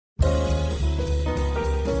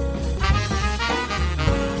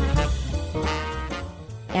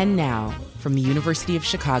And now, from the University of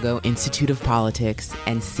Chicago Institute of Politics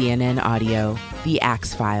and CNN Audio, The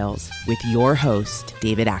Axe Files, with your host,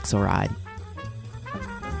 David Axelrod.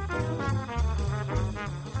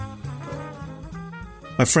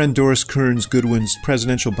 My friend Doris Kearns Goodwin's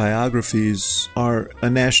presidential biographies are a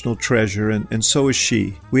national treasure, and so is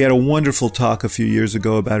she. We had a wonderful talk a few years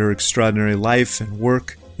ago about her extraordinary life and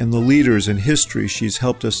work and the leaders and history she's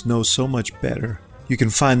helped us know so much better. You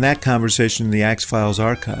can find that conversation in the Axe Files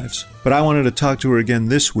archives. But I wanted to talk to her again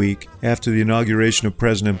this week, after the inauguration of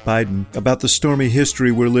President Biden, about the stormy history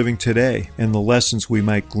we're living today and the lessons we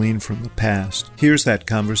might glean from the past. Here's that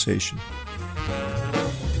conversation.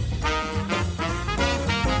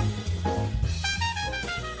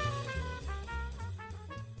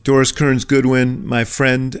 Doris Kearns Goodwin, my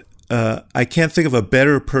friend, I can't think of a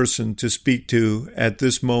better person to speak to at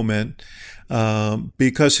this moment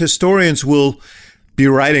because historians will be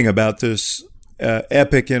writing about this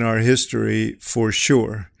epic in our history for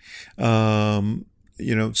sure. Some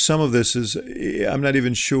of this is, I'm not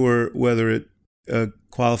even sure whether it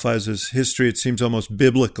qualifies as history. It seems almost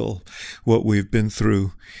biblical, what we've been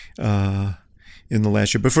through in the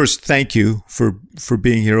last year. But first, thank you for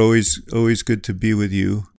being here. Always good to be with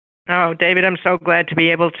you. Oh, David, I'm so glad to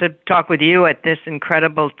be able to talk with you at this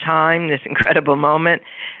incredible time, this incredible moment.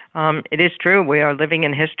 It is true. We are living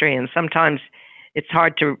in history, and sometimes it's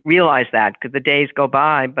hard to realize that because the days go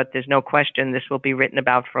by, but there's no question this will be written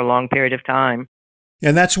about for a long period of time.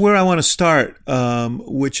 And that's where I want to start,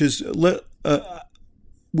 which is let's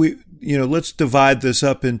divide this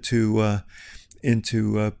up into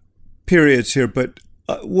periods here. But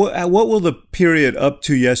what will the period up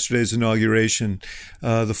to yesterday's inauguration,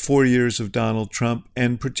 the 4 years of Donald Trump,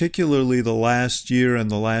 and particularly the last year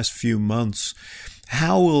and the last few months,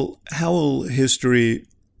 how will history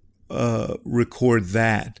record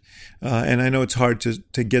that? And I know it's hard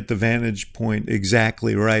to get the vantage point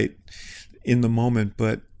exactly right in the moment,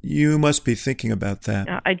 but you must be thinking about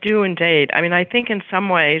that. I do indeed. I mean, I think in some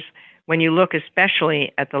ways, when you look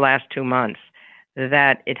especially at the last 2 months,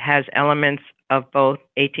 that it has elements of both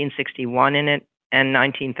 1861 in it and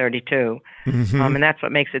 1932. Mm-hmm. And that's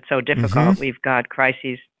what makes it so difficult. Mm-hmm. We've got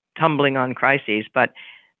crises tumbling on crises, but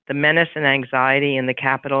the menace and anxiety in the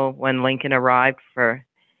Capitol when Lincoln arrived for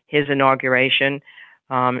his inauguration,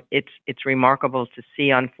 it's remarkable to see,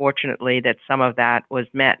 unfortunately, that some of that was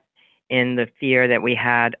met in the fear that we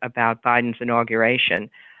had about Biden's inauguration.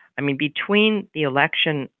 I mean, between the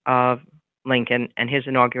election of Lincoln and his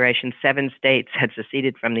inauguration, 7 states had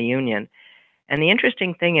seceded from the Union. And the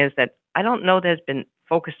interesting thing is that I don't know there's been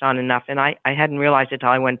focused on enough, and I hadn't realized it until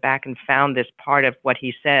I went back and found this part of what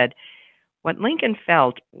he said. What Lincoln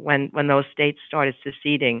felt when those states started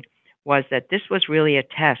seceding was that this was really a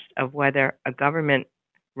test of whether a government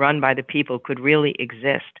run by the people could really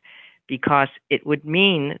exist, because it would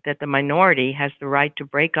mean that the minority has the right to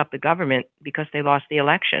break up the government because they lost the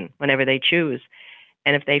election whenever they choose.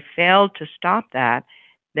 And if they failed to stop that,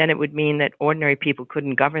 then it would mean that ordinary people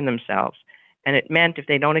couldn't govern themselves. And it meant if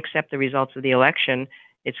they don't accept the results of the election,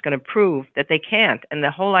 it's going to prove that they can't. And the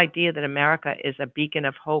whole idea that America is a beacon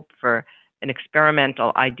of hope for an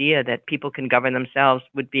experimental idea that people can govern themselves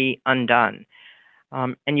would be undone.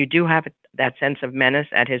 And you do have that sense of menace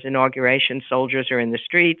at his inauguration. Soldiers are in the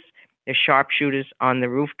streets. There's sharpshooters on the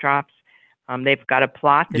rooftops. They've got a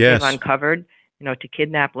plot that they've uncovered, to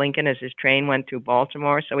kidnap Lincoln as his train went through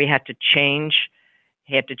Baltimore. So he had to change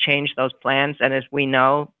those plans. And as we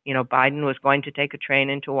know, Biden was going to take a train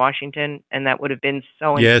into Washington, and that would have been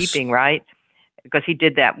so in keeping, right? Because he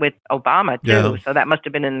did that with Obama, too. Yeah. So that must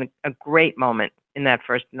have been a great moment in that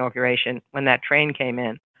first inauguration when that train came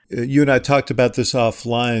in. You and I talked about this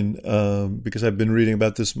offline because I've been reading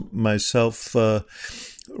about this myself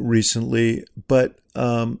recently. But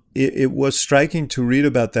it was striking to read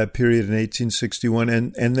about that period in 1861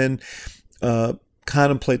 and then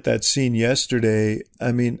contemplate that scene yesterday.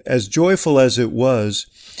 I mean, as joyful as it was,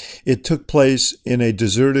 it took place in a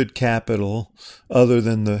deserted Capitol, other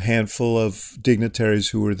than the handful of dignitaries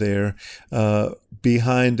who were there,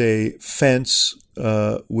 behind a fence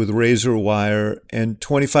with razor wire and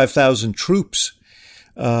 25,000 troops,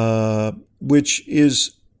 which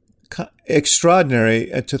is extraordinary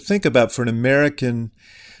to think about for an American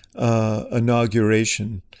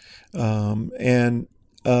inauguration.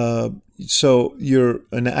 So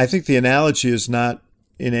I think the analogy is not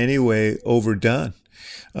in any way overdone.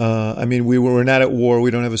 I mean, we're not at war.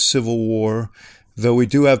 We don't have a civil war, though we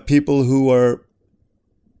do have people who are,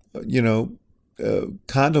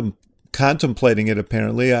 contemplating it,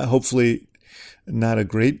 apparently. Hopefully not a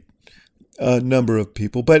great number of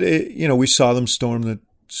people. But, we saw them storm the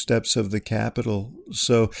steps of the Capitol.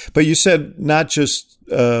 So, but you said not just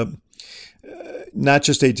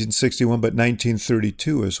 1861, but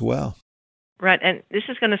 1932 as well. Right, and this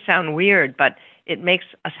is going to sound weird, but it makes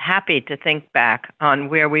us happy to think back on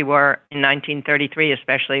where we were in 1933,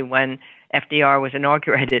 especially when FDR was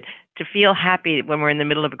inaugurated. To feel happy when we're in the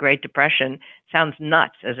middle of a Great Depression sounds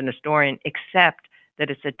nuts as an historian, except that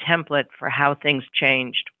it's a template for how things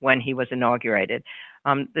changed when he was inaugurated.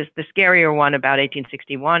 The scarier one about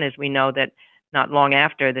 1861 is we know that not long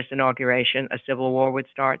after this inauguration, a civil war would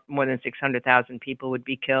start. More than 600,000 people would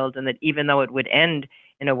be killed, and that even though it would end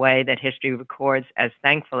in a way that history records as,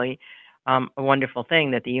 thankfully, a wonderful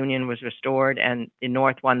thing, that the Union was restored and the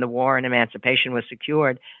North won the war and emancipation was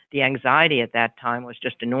secured, the anxiety at that time was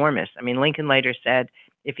just enormous. I mean, Lincoln later said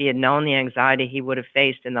if he had known the anxiety he would have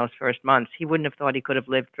faced in those first months, he wouldn't have thought he could have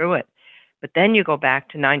lived through it. But then you go back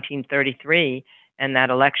to 1933 and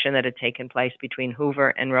that election that had taken place between Hoover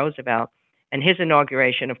and Roosevelt. And his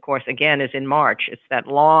inauguration, of course, again, is in March. It's that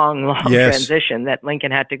long transition that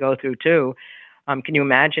Lincoln had to go through, too. Can you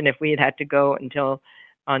imagine if we had to go until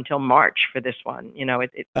March for this one? You know,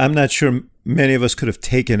 I'm not sure many of us could have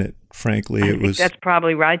taken it, frankly. I think that's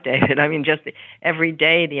probably right, David. I mean, just every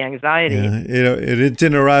day, the anxiety. Yeah, it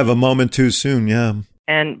didn't arrive a moment too soon, yeah.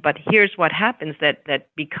 But here's what happens that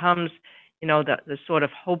becomes, the sort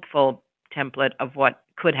of hopeful template of what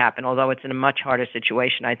could happen, although it's in a much harder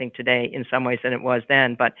situation, I think, today in some ways than it was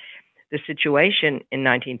then. But the situation in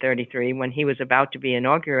 1933, when he was about to be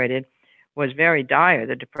inaugurated, was very dire.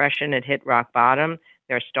 The Depression had hit rock bottom.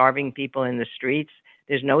 There are starving people in the streets.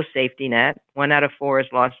 There's no safety net. 1 out of 4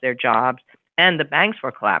 has lost their jobs. And the banks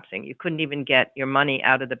were collapsing. You couldn't even get your money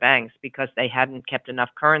out of the banks because they hadn't kept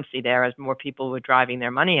enough currency there as more people were driving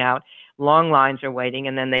their money out. Long lines are waiting,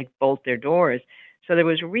 and then they bolt their doors. So there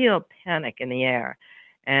was real panic in the air.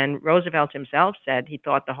 And Roosevelt himself said he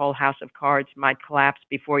thought the whole house of cards might collapse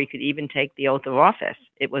before he could even take the oath of office.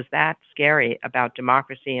 It was that scary about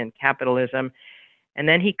democracy and capitalism. And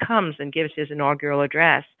then he comes and gives his inaugural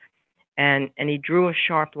address, and he drew a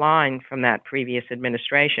sharp line from that previous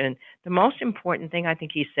administration. The most important thing I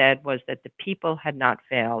think he said was that the people had not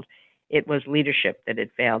failed. It was leadership that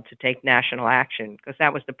had failed to take national action, because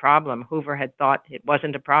that was the problem. Hoover had thought it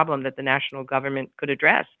wasn't a problem that the national government could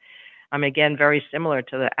address. Again, very similar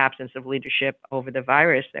to the absence of leadership over the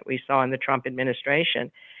virus that we saw in the Trump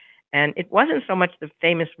administration. And it wasn't so much the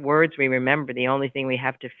famous words we remember. The only thing we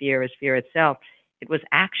have to fear is fear itself. It was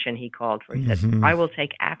action he called for. He said, I will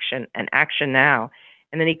take action, and action now.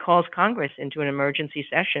 And then he calls Congress into an emergency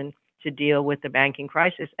session to deal with the banking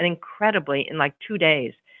crisis. And incredibly, in like 2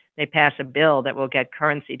 days, they pass a bill that will get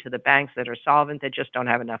currency to the banks that are solvent, that just don't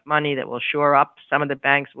have enough money, that will shore up some of the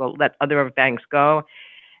banks, will let other banks go.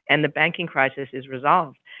 And the banking crisis is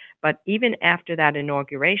resolved. But even after that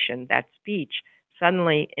inauguration, that speech,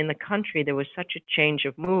 suddenly in the country, there was such a change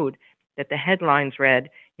of mood that the headlines read,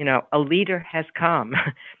 a leader has come.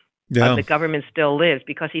 Yeah. But the government still lives,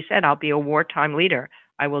 because he said, I'll be a wartime leader.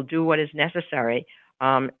 I will do what is necessary.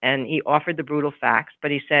 And he offered the brutal facts,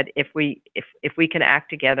 but he said, if we can act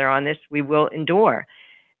together on this, we will endure.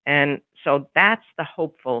 And so that's the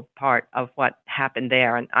hopeful part of what happened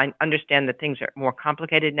there. And I understand that things are more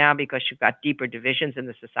complicated now because you've got deeper divisions in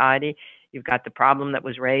the society. You've got the problem that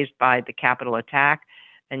was raised by the Capitol attack,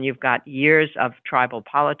 and you've got years of tribal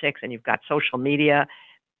politics, and you've got social media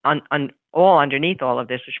all underneath all of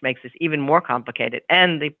this, which makes this even more complicated,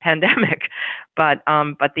 and the pandemic. But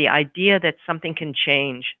the idea that something can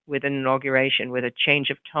change with an inauguration, with a change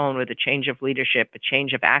of tone, with a change of leadership, a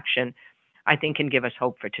change of action, I think can give us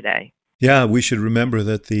hope for today. Yeah, we should remember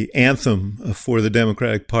that the anthem for the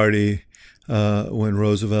Democratic Party when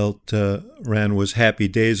Roosevelt ran was "Happy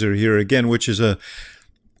Days Are Here Again," which is a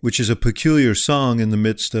peculiar song in the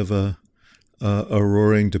midst of a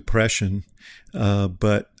roaring depression,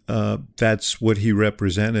 but that's what he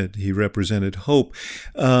represented. He represented hope.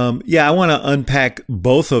 I want to unpack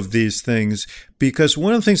both of these things, because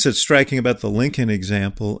one of the things that's striking about the Lincoln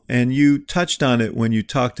example, and you touched on it when you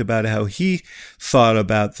talked about how he thought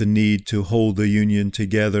about the need to hold the Union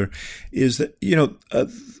together, is that,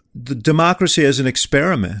 the democracy as an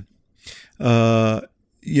experiment,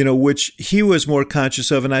 which he was more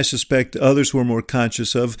conscious of, and I suspect others were more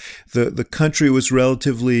conscious of. The country was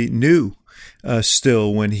relatively new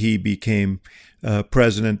still when he became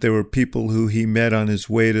president. There were people who he met on his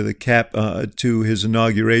way to to his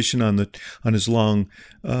inauguration on his long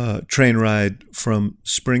train ride from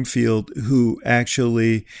Springfield, who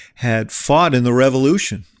actually had fought in the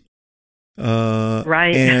Revolution.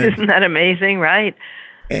 Right. Isn't that amazing? Right.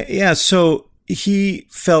 Yeah. So, he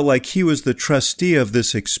felt like he was the trustee of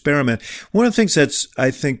this experiment. One of the things that's,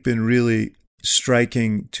 I think, been really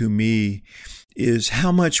striking to me is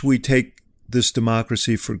how much we take this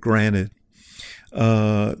democracy for granted.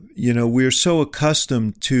 We're so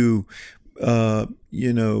accustomed to,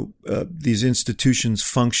 these institutions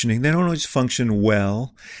functioning. They don't always function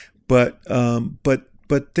well, but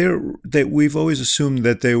we've always assumed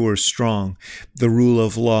that they were strong. The rule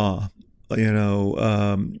of law,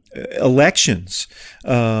 elections,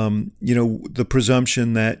 the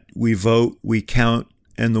presumption that we vote, we count,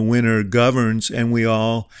 and the winner governs, and we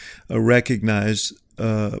all recognize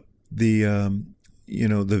the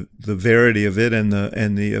verity of it and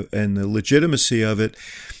the legitimacy of it,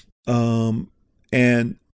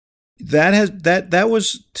 and that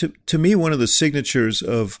was to me one of the signatures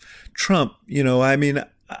of Trump.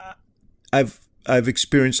 I've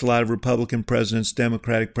experienced a lot of Republican presidents,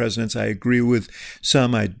 Democratic presidents. I agree with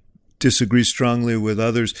some. I disagree strongly with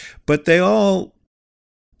others. But they all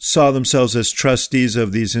saw themselves as trustees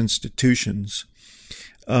of these institutions.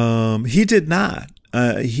 He did not.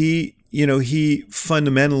 He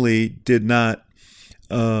fundamentally did not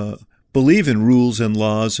believe in rules and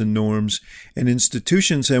laws and norms and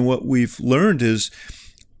institutions. And what we've learned is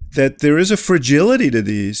that there is a fragility to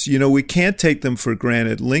these. We can't take them for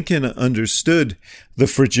granted. Lincoln understood the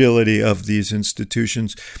fragility of these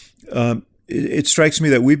institutions. It strikes me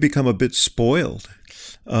that we've become a bit spoiled,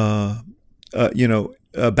 about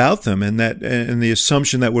them, and the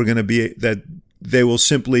assumption that that they will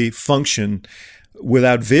simply function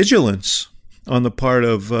without vigilance on the part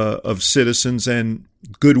of citizens and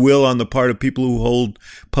goodwill on the part of people who hold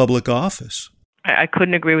public office. I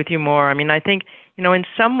couldn't agree with you more. I think, in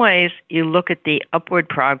some ways, you look at the upward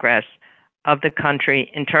progress of the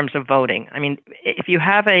country in terms of voting. If you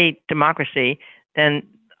have a democracy, then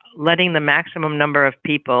letting the maximum number of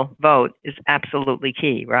people vote is absolutely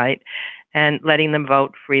key, right? And letting them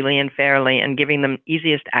vote freely and fairly and giving them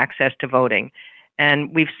easiest access to voting.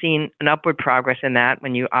 And we've seen an upward progress in that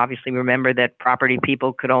when you obviously remember that property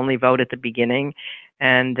people could only vote at the beginning,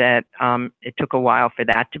 and that it took a while for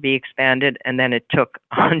that to be expanded. And then it took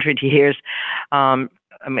 100 years.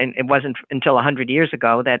 It wasn't until 100 years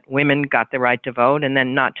ago that women got the right to vote, and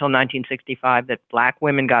then not till 1965 that Black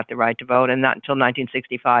women got the right to vote, and not until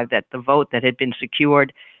 1965 that the vote that had been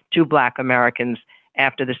secured to Black Americans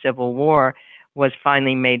after the Civil War was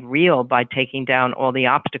finally made real by taking down all the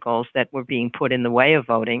obstacles that were being put in the way of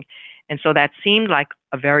voting. And so that seemed like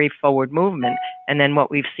a very forward movement. And then what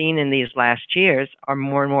we've seen in these last years are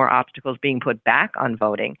more and more obstacles being put back on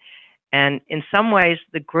voting. And in some ways,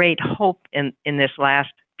 the great hope in this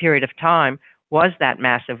last period of time was that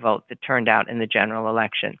massive vote that turned out in the general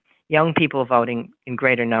election. Young people voting in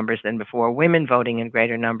greater numbers than before, women voting in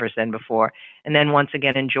greater numbers than before. And then once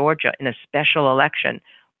again in Georgia, in a special election,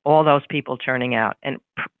 all those people turning out. And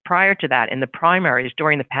prior to that, in the primaries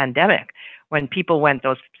during the pandemic, when people went,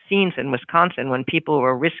 those scenes in Wisconsin, when people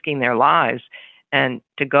were risking their lives and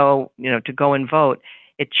to go and vote,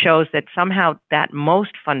 it shows that somehow that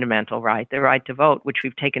most fundamental right, the right to vote, which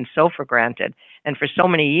we've taken so for granted, and for so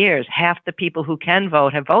many years, half the people who can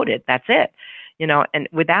vote have voted. That's it. And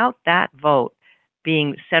without that vote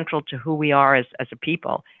being central to who we are as a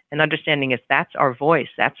people, and understanding is that's our voice,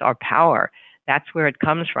 that's our power, that's where it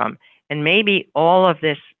comes from. And maybe all of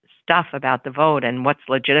this stuff about the vote and what's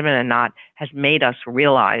legitimate and not has made us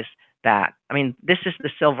realize that. This is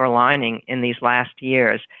the silver lining in these last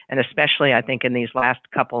years, and especially I think in these last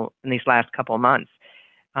couple months,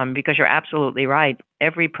 because you're absolutely right.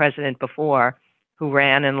 Every president before who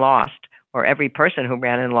ran and lost, or every person who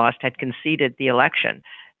ran and lost, had conceded the election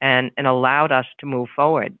and allowed us to move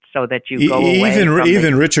forward, so that you go away from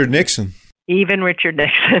even Richard Nixon. Even Richard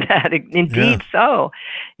Nixon had, indeed. Yeah. So,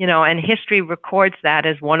 and history records that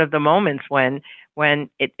as one of the moments when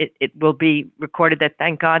it will be recorded that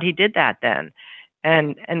thank God he did that then.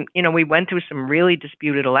 And we went through some really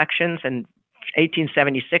disputed elections, and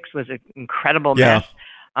 1876 was an incredible mess.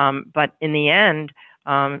 But in the end,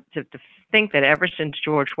 to think that ever since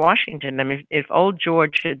George Washington, if old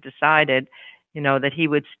George had decided, that he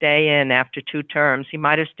would stay in after 2 terms, he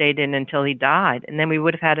might have stayed in until he died. And then we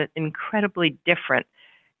would have had an incredibly different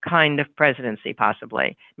kind of presidency,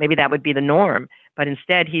 possibly. Maybe that would be the norm. But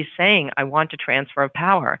instead, he's saying, I want a transfer of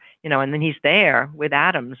power, and then he's there with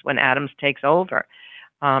Adams when Adams takes over.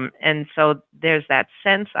 And so there's that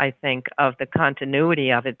sense, I think, of the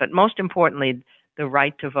continuity of it. But most importantly, the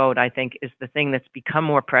right to vote, I think, is the thing that's become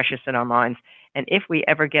more precious in our minds. And if we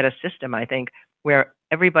ever get a system, I think, where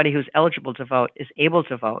everybody who's eligible to vote is able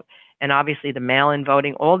to vote, and obviously the mail-in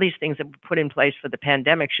voting, all these things that were put in place for the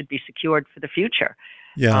pandemic should be secured for the future.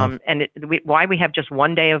 Yeah. Why we have just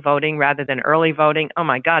one day of voting rather than early voting? Oh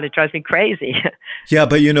my God, it drives me crazy. Yeah,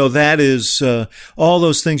 but that is all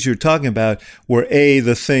those things you're talking about were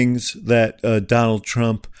the things that Donald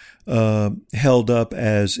Trump held up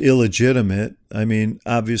as illegitimate. I mean,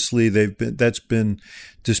 obviously that's been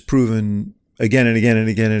disproven again and again and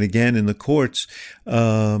again and again in the courts.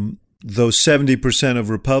 Those 70% of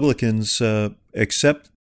Republicans accept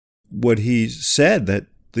what he said, that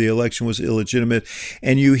the election was illegitimate,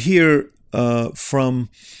 and you hear from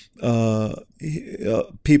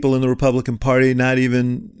people in the Republican Party, not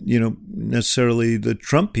even necessarily the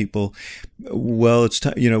Trump people. Well, it's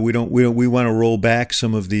time. We want to roll back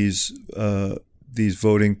some of these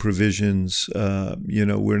voting provisions.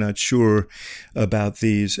 We're not sure about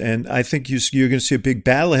these, and I think you're going to see a big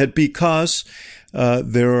battle ahead because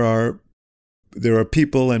there are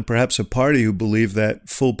people and perhaps a party who believe that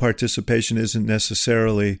full participation isn't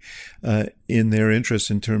necessarily in their interest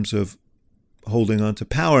in terms of holding on to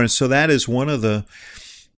power. And so that is one of the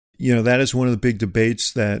big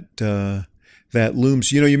debates that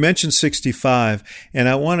looms. You mentioned 65, and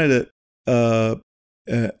I wanted to,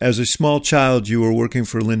 as a small child, you were working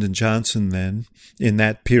for Lyndon Johnson then in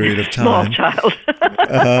that period of time. Small child.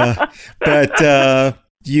 But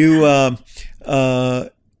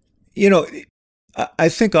I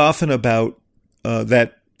think often about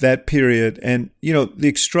that period and, the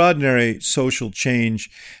extraordinary social change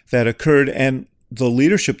that occurred and the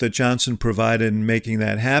leadership that Johnson provided in making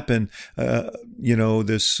that happen.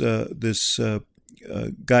 This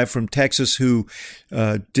guy from Texas who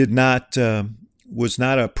was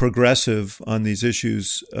not a progressive on these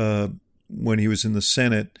issues when he was in the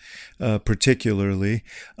Senate, particularly,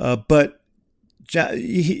 but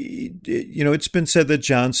it's been said that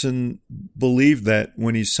Johnson believed that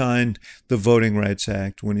when he signed the Voting Rights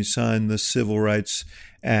Act, when he signed the Civil Rights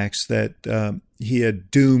Acts, that he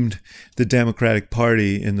had doomed the Democratic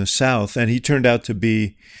Party in the South, and he turned out to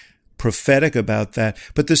be prophetic about that.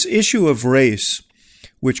 But this issue of race,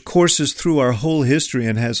 which courses through our whole history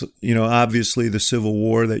and has, obviously the Civil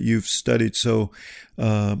War that you've studied so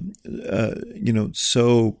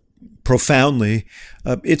profoundly,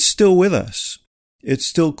 it's still with us. It's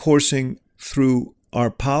still coursing through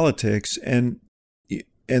our politics, and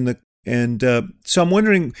so I'm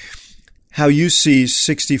wondering how you see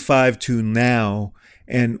 65 to now,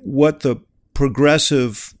 and what the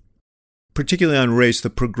progressive, particularly on race,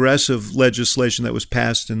 the progressive legislation that was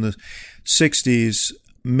passed in the 60s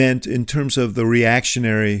meant in terms of the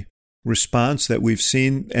reactionary response that we've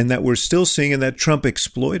seen and that we're still seeing and that Trump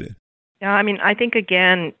exploited. Yeah, I mean, I think,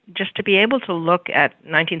 again, just to be able to look at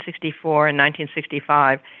 1964 and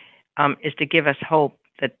 1965 is to give us hope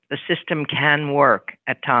that the system can work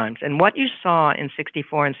at times. And what you saw in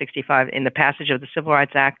 64 and 65 in the passage of the Civil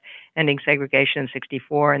Rights Act ending segregation in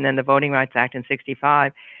 64 and then the Voting Rights Act in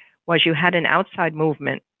 65 was you had an outside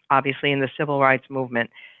movement, obviously in the civil rights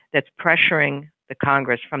movement, that's pressuring the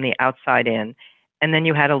Congress from the outside in. And then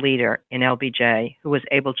you had a leader in LBJ who was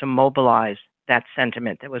able to mobilize that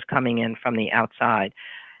sentiment that was coming in from the outside.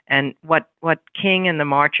 And what King and the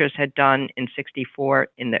marchers had done in 64,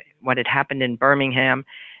 what had happened in Birmingham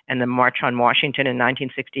and the March on Washington in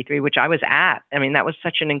 1963, which I was at. I mean, that was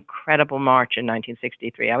such an incredible march in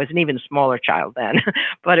 1963. I was an even smaller child then,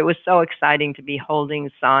 but it was so exciting to be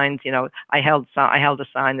holding signs. I held a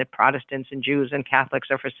sign that Protestants and Jews and Catholics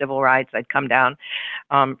are for civil rights. I'd come down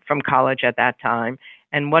from college at that time.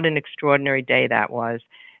 And what an extraordinary day that was.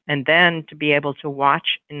 And then to be able to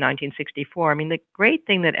watch in 1964, I mean, the great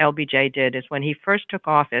thing that LBJ did is when he first took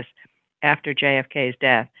office after JFK's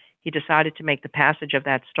death, he decided to make the passage of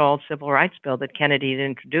that stalled civil rights bill that Kennedy had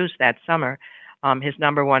introduced that summer his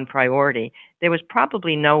number one priority. There was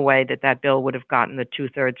probably no way that bill would have gotten the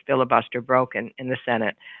 2/3 filibuster broken in the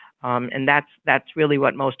Senate. And that's really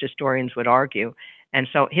what most historians would argue. And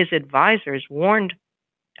so his advisors warned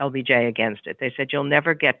LBJ against it. They said, you'll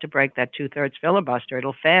never get to break that 2/3 filibuster.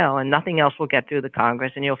 It'll fail, and nothing else will get through the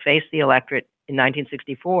Congress, and you'll face the electorate in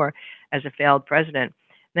 1964 as a failed president.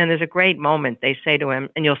 Then there's a great moment. They say to him,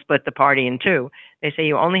 and you'll split the party in two. They say,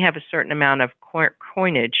 you only have a certain amount of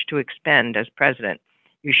coinage to expend as president.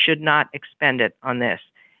 You should not expend it on this.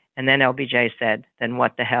 And then LBJ said, then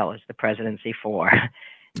what the hell is the presidency for?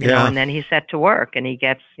 You know, and then he set to work, and he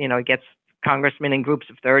gets congressmen in groups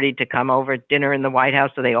of 30 to come over to dinner in the White House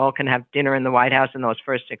so they all can have dinner in the White House in those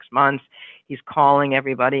first 6 months. He's calling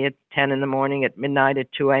everybody at 10 in the morning, at midnight,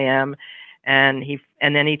 at 2 a.m. And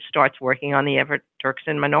then he starts working on the Everett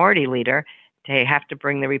Dirksen minority leader. They have to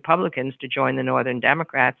bring the Republicans to join the Northern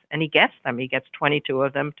Democrats, and he gets them. He gets 22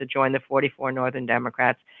 of them to join the 44 Northern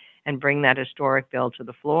Democrats and bring that historic bill to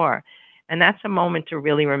the floor. And that's a moment to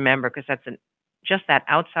really remember, because that's just that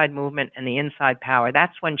outside movement and the inside power.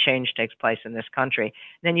 That's when change takes place in this country.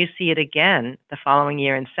 Then you see it again the following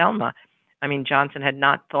year in Selma. I mean, Johnson had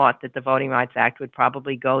not thought that the Voting Rights Act would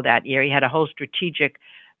probably go that year. He had a whole strategic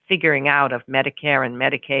figuring out of Medicare and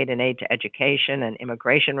Medicaid and aid to education and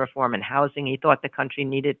immigration reform and housing. He thought the country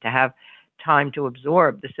needed to have time to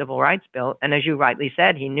absorb the Civil Rights Bill. And as you rightly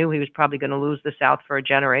said, he knew he was probably going to lose the South for a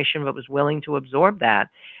generation, but was willing to absorb that.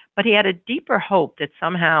 But he had a deeper hope that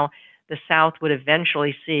somehow the South would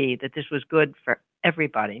eventually see that this was good for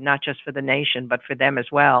everybody, not just for the nation, but for them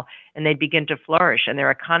as well. And they'd begin to flourish, and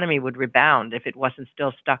their economy would rebound if it wasn't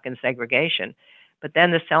still stuck in segregation. But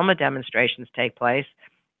then the Selma demonstrations take place,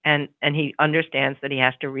 and he understands that he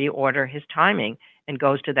has to reorder his timing, and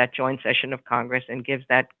goes to that joint session of Congress and gives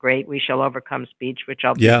that great "We Shall Overcome" speech, which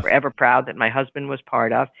I'll be forever proud that my husband was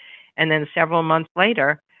part of. And then several months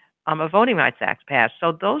later, a Voting Rights Act passed.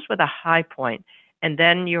 So those were the high point. And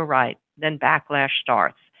then you're right, then backlash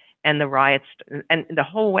starts. And the riots, and the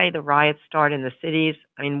whole way the riots start in the cities,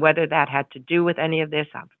 I mean, whether that had to do with any of this,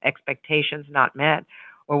 expectations not met,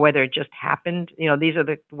 or whether it just happened, these are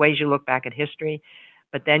the ways you look back at history.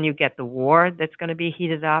 But then you get the war that's going to be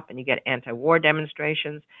heated up, and you get anti-war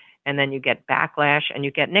demonstrations, and then you get backlash, and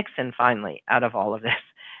you get Nixon finally out of all of this,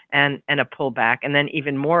 and a pullback, and then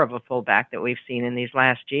even more of a pullback that we've seen in these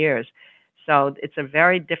last years. So it's a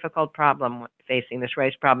very difficult problem facing this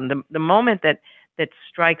race problem. The moment that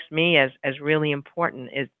strikes me as really important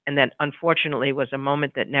is, and that unfortunately was a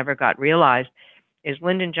moment that never got realized, is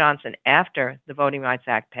Lyndon Johnson, after the Voting Rights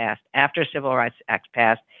Act passed, after Civil Rights Act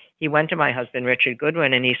passed, he went to my husband, Richard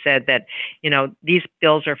Goodwin, and he said that, these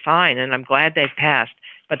bills are fine, and I'm glad they've passed,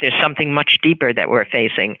 but there's something much deeper that we're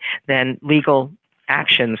facing than legal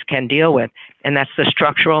actions can deal with, and that's the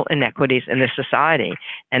structural inequities in this society,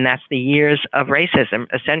 and that's the years of racism,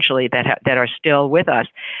 essentially, that are still with us.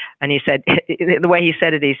 And he said, the way he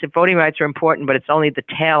said it, he said, voting rights are important, but it's only the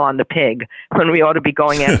tail on the pig, when we ought to be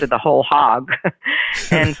going after the whole hog.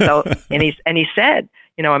 And so, and he said,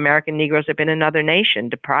 American Negroes have been another nation,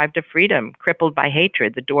 deprived of freedom, crippled by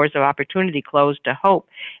hatred, the doors of opportunity closed to hope.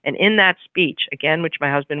 And in that speech, again, which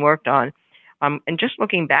my husband worked on, and just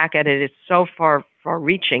looking back at it, it's so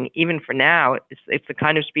far-reaching, even for now. It's the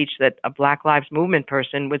kind of speech that a Black Lives Movement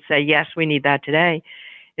person would say, yes, we need that today.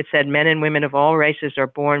 It said, men and women of all races are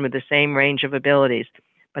born with the same range of abilities,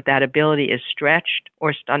 but that ability is stretched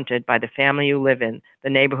or stunted by the family you live in,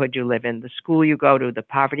 the neighborhood you live in, the school you go to, the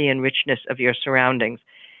poverty and richness of your surroundings.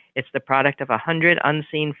 It's the product of 100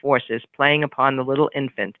 unseen forces playing upon the little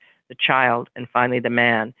infant, the child, and finally the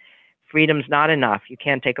man. Freedom's not enough. You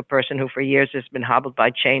can't take a person who for years has been hobbled by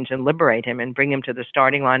chains and liberate him and bring him to the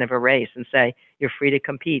starting line of a race and say, you're free to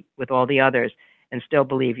compete with all the others and still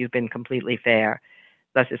believe you've been completely fair.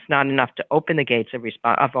 Thus, it's not enough to open the gates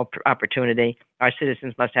of opportunity. Our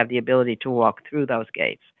citizens must have the ability to walk through those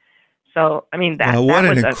gates. So, I mean, that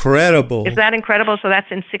was incredible. Is that incredible? So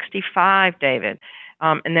that's in 1965, David.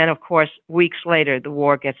 And then, of course, weeks later, the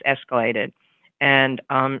war gets escalated. And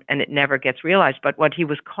it never gets realized. But what he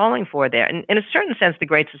was calling for there, and in a certain sense, the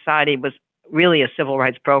Great Society was really a civil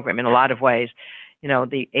rights program in a lot of ways.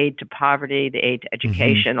 The aid to poverty, the aid to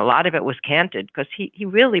education, a lot of it was canted because he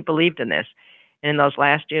really believed in this. And in those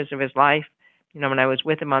last years of his life, when I was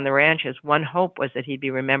with him on the ranch, his one hope was that he'd be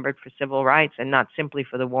remembered for civil rights and not simply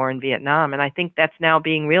for the war in Vietnam. And I think that's now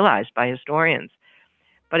being realized by historians.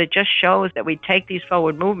 But it just shows that we take these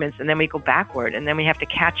forward movements and then we go backward and then we have to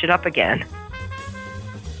catch it up again.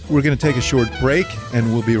 We're going to take a short break,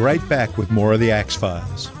 and we'll be right back with more of the Axe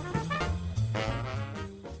Files.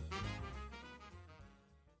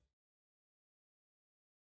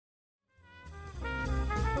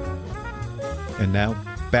 And now,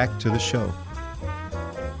 back to the show.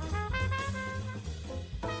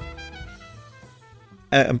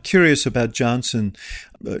 I'm curious about Johnson.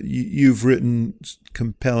 You've written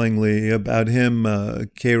compellingly about him.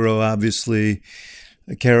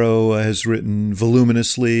 Caro has written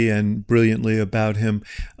voluminously and brilliantly about him.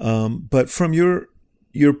 But from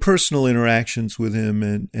your personal interactions with him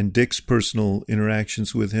and Dick's personal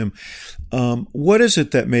interactions with him, what is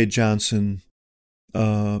it that made Johnson,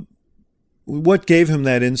 what gave him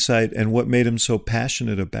that insight and what made him so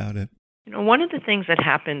passionate about it? One of the things that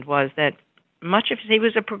happened was that he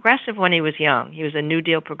was a progressive when he was young. He was a New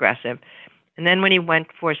Deal progressive. And then when he went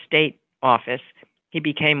for state office, he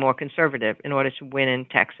became more conservative in order to win in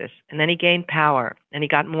Texas. And then he gained power, and he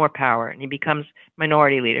got more power, and he becomes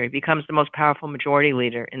minority leader. He becomes the most powerful majority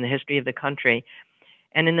leader in the history of the country.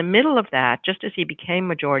 And in the middle of that, just as he became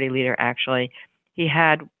majority leader, actually, he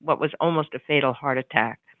had what was almost a fatal heart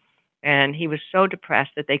attack. And he was so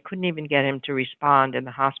depressed that they couldn't even get him to respond in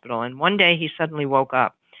the hospital. And one day he suddenly woke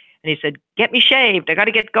up and he said, "Get me shaved. I got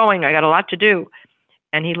to get going. I got a lot to do."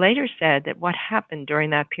 And he later said that what happened during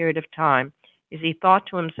that period of time is he thought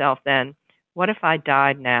to himself then, what if I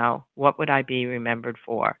died now? What would I be remembered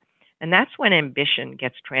for? And that's when ambition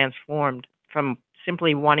gets transformed from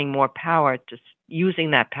simply wanting more power to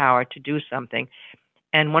using that power to do something.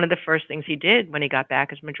 And one of the first things he did when he got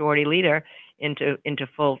back as majority leader into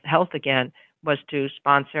full health again was to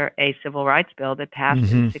sponsor a civil rights bill that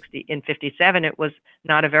passed in 57. It was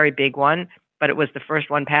not a very big one, but it was the first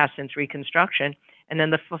one passed since Reconstruction. And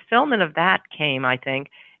then the fulfillment of that came, I think.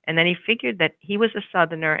 And then he figured that he was a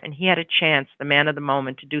Southerner and he had a chance, the man of the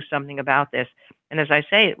moment, to do something about this. And as I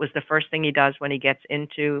say, it was the first thing he does when he gets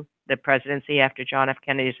into the presidency after John F.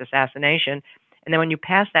 Kennedy's assassination. And then when you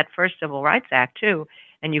pass that first Civil Rights Act, too,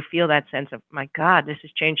 and you feel that sense of, my God, this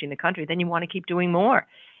is changing the country, then you want to keep doing more.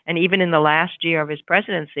 And even in the last year of his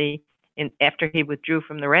presidency, after he withdrew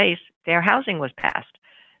from the race, fair housing was passed.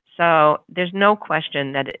 So there's no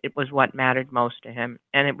question that it was what mattered most to him.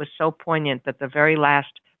 And it was so poignant that the very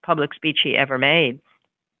last public speech he ever made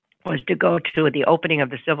was to go to the opening of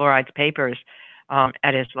the Civil Rights Papers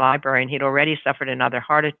at his library. And he'd already suffered another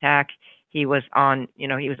heart attack. He was on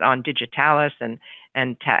digitalis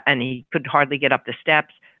and he could hardly get up the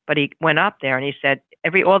steps. But he went up there and he said,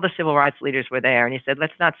 all the civil rights leaders were there. And he said,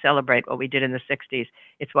 let's not celebrate what we did in the 60s.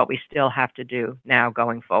 It's what we still have to do now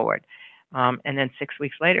going forward. And then 6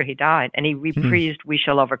 weeks later, he died. And he reprised "We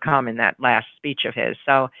Shall Overcome" in that last speech of his.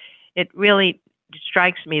 So it really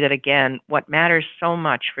strikes me that, again, what matters so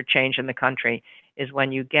much for change in the country is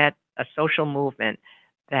when you get a social movement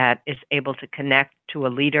that is able to connect to a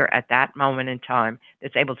leader at that moment in time,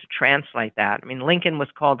 that's able to translate that. I mean, Lincoln was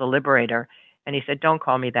called a liberator, and he said, don't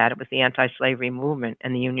call me that. It was the anti-slavery movement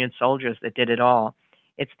and the Union soldiers that did it all.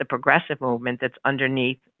 It's the progressive movement that's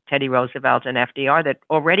underneath Teddy Roosevelt and FDR that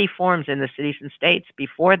already forms in the cities and states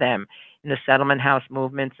before them, in the settlement house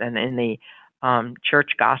movements and in the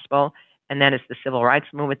church gospel. And then it's the civil rights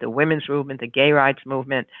movement, the women's movement, the gay rights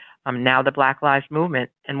movement, now the Black Lives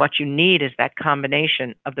Movement. And what you need is that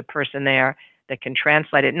combination of the person there that can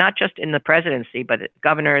translate it, not just in the presidency, but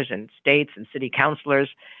governors and states and city councilors,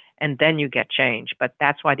 and then you get change. But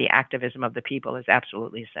that's why the activism of the people is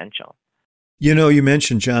absolutely essential. You know, you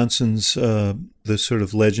mentioned Johnson's, the sort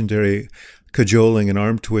of legendary cajoling and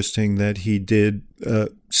arm twisting that he did,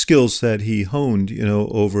 skills that he honed,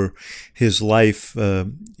 over his life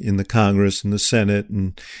in the Congress and the Senate,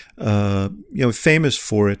 and famous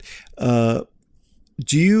for it.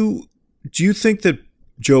 Do you think that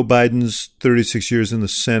Joe Biden's 36 years in the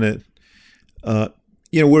Senate,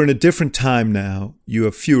 we're in a different time now. You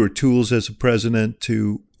have fewer tools as a president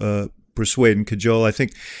to persuade and cajole. I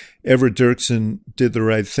think Everett Dirksen did the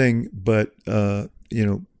right thing, but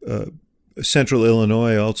Central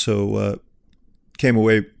Illinois also came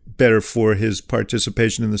away better for his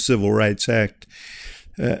participation in the Civil Rights Act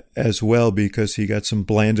as well, because he got some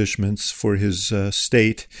blandishments for his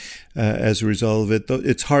state as a result of it.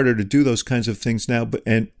 It's harder to do those kinds of things now, but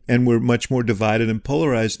and we're much more divided and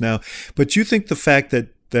polarized now. But you think the fact that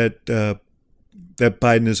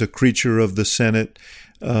Biden is a creature of the Senate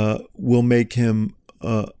will make him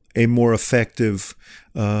a more effective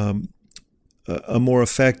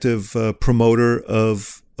promoter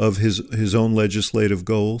of his own legislative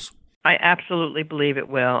goals? I absolutely believe it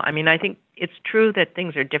will. I mean, I think it's true that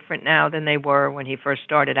things are different now than they were when he first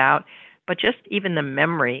started out, but just even the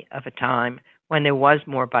memory of a time when there was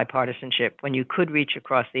more bipartisanship, when you could reach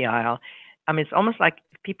across the aisle. I mean, it's almost like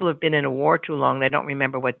if people have been in a war too long, they don't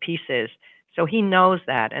remember what peace is. So he knows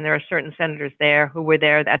that, and there are certain senators there who were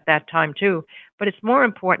there at that time too. But it's more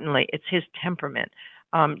importantly, it's his temperament.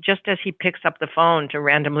 Just as he picks up the phone to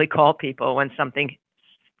randomly call people when something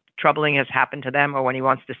troubling has happened to them or when he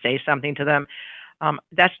wants to say something to them,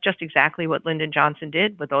 that's just exactly what Lyndon Johnson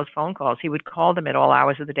did with those phone calls. He would call them at all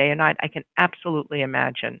hours of the day and night. I can absolutely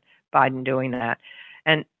imagine Biden doing that.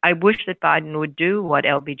 And I wish that Biden would do what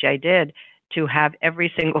LBJ did, to have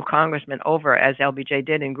every single congressman over, as LBJ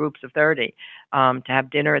did, in groups of 30, to have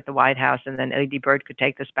dinner at the White House, and then Lady Bird could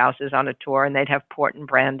take the spouses on a tour, and they'd have port and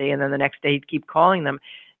brandy, and then the next day he'd keep calling them,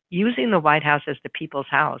 using the White House as the people's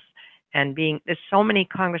house. And there's so many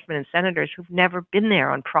congressmen and senators who've never been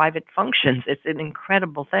there on private functions. It's an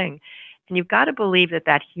incredible thing. And you've got to believe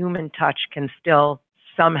that human touch can still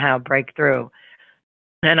somehow break through.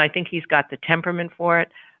 And I think he's got the temperament for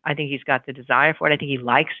it. I think he's got the desire for it. I think he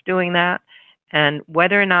likes doing that. And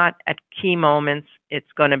whether or not at key moments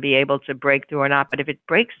it's going to be able to break through or not, but if it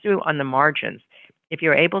breaks through on the margins, if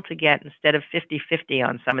you're able to get, instead of 50-50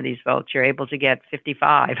 on some of these votes, you're able to get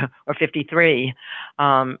 55 or 53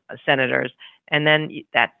 senators, and then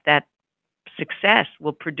that success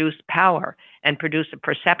will produce power and produce a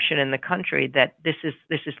perception in the country that this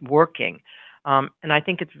is working. And I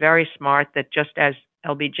think it's very smart that just as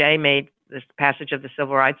LBJ made this passage of the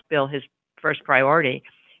Civil Rights Bill his first priority,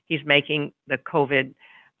 he's making the COVID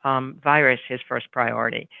virus his first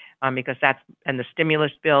priority, because and the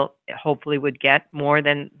stimulus bill hopefully would get more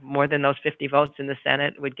than those 50 votes in the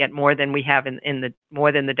Senate, would get more than we have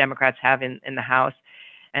more than the Democrats have in the House,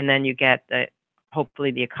 and then you get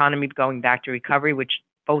hopefully the economy going back to recovery, which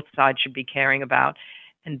both sides should be caring about,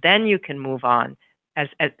 and then you can move on. As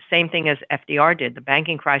same thing as FDR did, the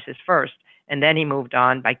banking crisis first, and then he moved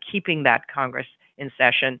on by keeping that Congress in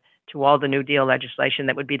session to all the New Deal legislation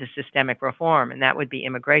that would be the systemic reform, and that would be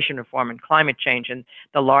immigration reform and climate change and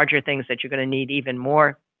the larger things that you're going to need even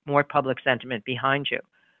more public sentiment behind you.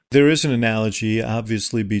 There is an analogy,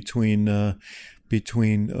 obviously, between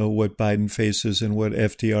what Biden faces and what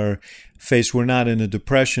FDR faced. We're not in a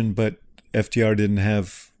depression, but FDR didn't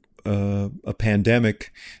have a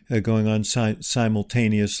pandemic going on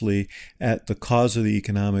simultaneously at the cause of the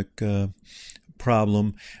economic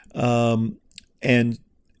problem, and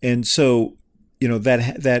so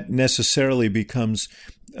that necessarily becomes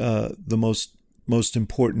the most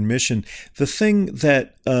important mission. The thing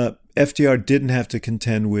that FDR didn't have to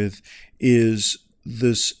contend with is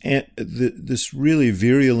this really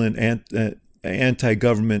virulent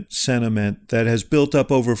anti-government sentiment that has built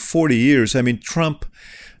up over 40 years. I mean, Trump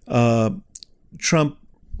ran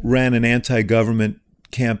an anti-government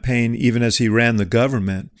campaign even as he ran the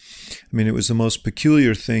government. I mean, it was the most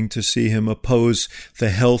peculiar thing to see him oppose the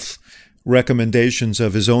health recommendations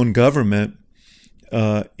of his own government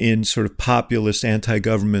in sort of populist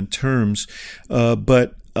anti-government terms.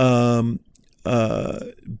 But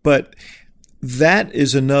that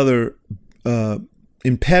is another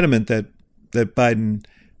impediment that Biden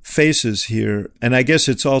faces here, and I guess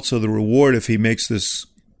it's also the reward if he makes this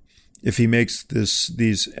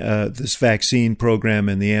vaccine program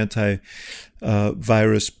and the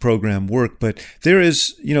anti-virus program work. But there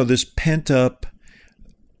is, this pent up,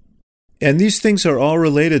 and these things are all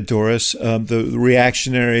related, Doris. The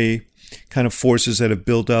reactionary kind of forces that have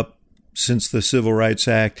built up since the Civil Rights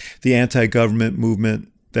Act, the anti-government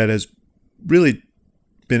movement that has really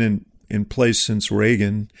been in place since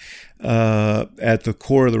Reagan, at the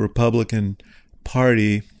core of the Republican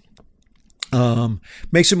Party,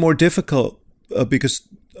 makes it more difficult because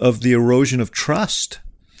of the erosion of trust.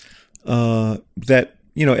 That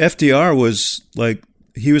FDR was like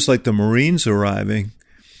the Marines arriving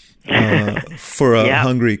for a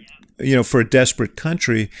hungry, for a desperate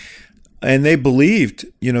country, and they believed,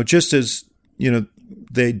 just as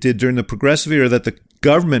they did during the Progressive era, that the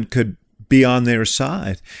government could be on their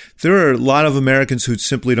side. There are a lot of Americans who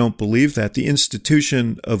simply don't believe that. The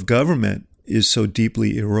institution of government is so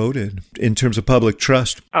deeply eroded in terms of public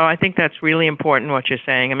trust. Oh, I think that's really important what you're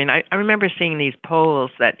saying. I mean, I remember seeing these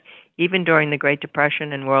polls that even during the Great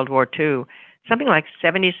Depression and World War II, something like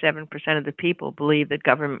 77% of the people believe that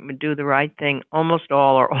government would do the right thing almost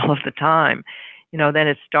all or all of the time. Then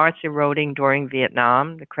it starts eroding during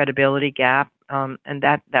Vietnam, the credibility gap, and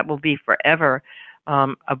that will be forever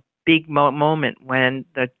a big moment when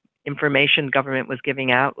the information government was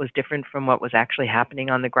giving out was different from what was actually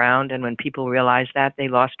happening on the ground. And when people realized that, they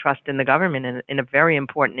lost trust in the government in a very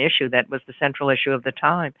important issue that was the central issue of the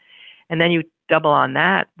time. And then you double on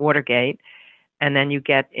that, Watergate, and then you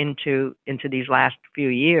get into these last few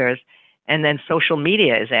years, and then social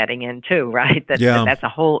media is adding in too, right? That's a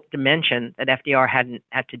whole dimension that FDR hadn't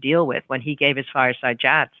had to deal with when he gave his fireside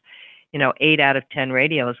chats. 8 out of 10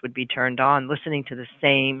 radios would be turned on, listening to the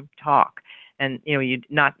same talk. And, you're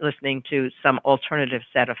not listening to some alternative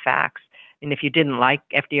set of facts. And if you didn't like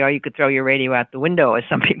FDR, you could throw your radio out the window, as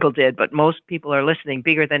some people did. But most people are listening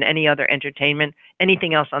bigger than any other entertainment,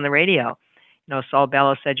 anything else on the radio. Saul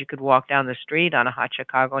Bellow said you could walk down the street on a hot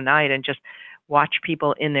Chicago night and just watch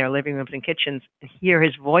people in their living rooms and kitchens and hear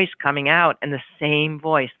his voice coming out, and the same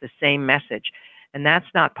voice, the same message. And that's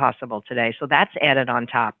not possible today. So that's added on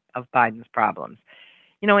top of Biden's problems.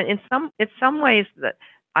 In some ways that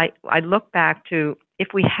I look back to,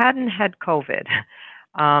 if we hadn't had COVID,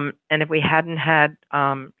 and if we hadn't had,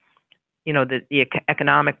 the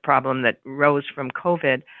economic problem that rose from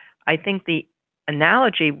COVID, I think the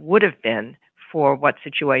analogy would have been for what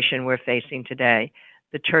situation we're facing today,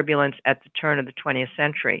 the turbulence at the turn of the 20th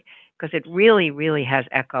century, because it really, really has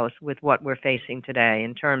echoes with what we're facing today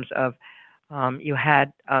in terms of You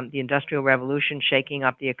had the Industrial Revolution shaking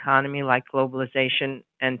up the economy like globalization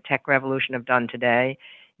and tech revolution have done today.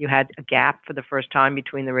 You had a gap for the first time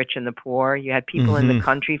between the rich and the poor. You had people in the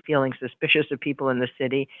country feeling suspicious of people in the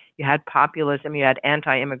city. You had populism. You had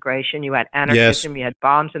anti-immigration. You had anarchism. Yes. You had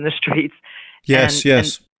bombs in the streets. Yes.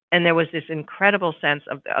 Yes. And there was this incredible sense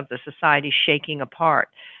of the society shaking apart.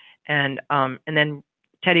 And then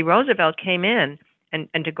Teddy Roosevelt came in, and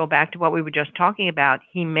to go back to what we were just talking about,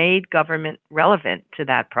 he made government relevant to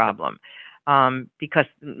that problem, because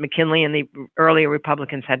McKinley and the earlier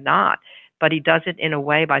Republicans had not. But he does it in a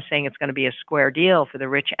way by saying it's going to be a square deal for the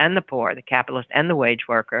rich and the poor, the capitalist and the wage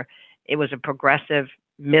worker. It was a progressive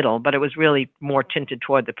middle, but it was really more tinted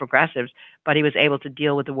toward the progressives. But he was able to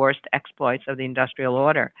deal with the worst exploits of the industrial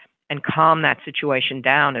order and calm that situation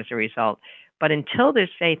down as a result. But until there's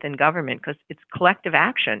faith in government, because it's collective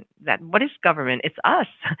action, that what is government? It's us.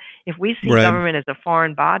 If we see Right. government as a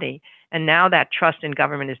foreign body, and now that trust in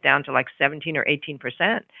government is down to like 17 or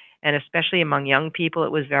 18%, and especially among young people,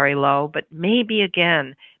 it was very low. But maybe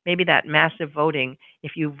again, maybe that massive voting,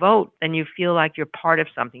 if you vote, then you feel like you're part of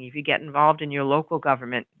something. If you get involved in your local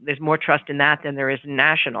government, there's more trust in that than there is in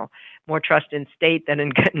national, more trust in state than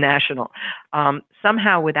in national.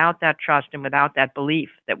 Somehow, without that trust and without that belief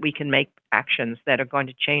that we can make actions that are going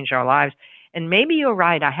to change our lives, and maybe you're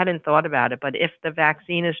right, I hadn't thought about it, but if the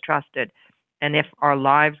vaccine is trusted and if our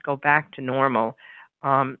lives go back to normal,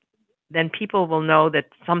 then people will know that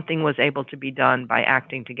something was able to be done by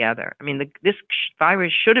acting together. I mean, this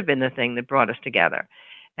virus should have been the thing that brought us together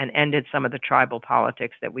and ended some of the tribal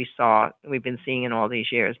politics that we've been seeing in all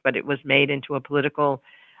these years. But it was made into a political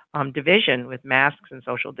division with masks and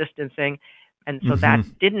social distancing. And so that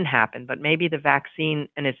didn't happen. But maybe the vaccine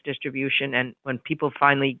and its distribution, and when people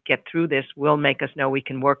finally get through this, will make us know we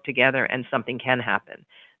can work together and something can happen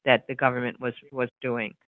that the government was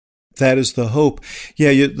doing. That is the hope.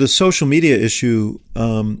 Yeah, the social media issue,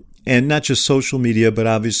 and not just social media, but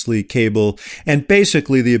obviously cable, and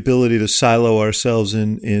basically the ability to silo ourselves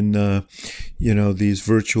in these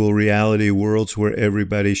virtual reality worlds where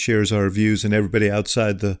everybody shares our views and everybody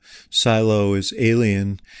outside the silo is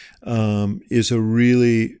alien, is a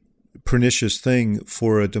really pernicious thing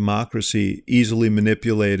for a democracy, easily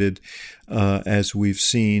manipulated, as we've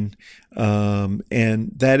seen,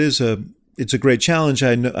 and that is it's a great challenge.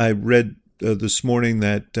 I read this morning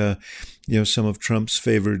that some of Trump's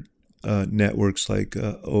favored networks like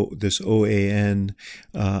this OAN,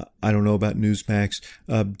 I don't know about Newsmax,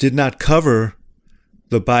 did not cover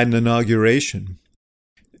the Biden inauguration.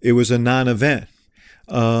 It was a non-event,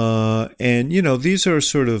 and these are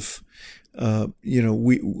sort of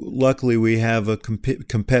luckily we have a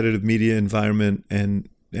competitive media environment, and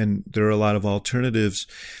there are a lot of alternatives,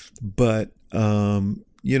 but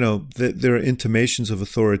there are intimations of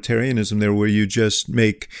authoritarianism there where you just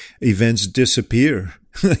make events disappear,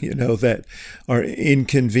 that are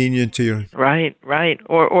inconvenient to your... Right.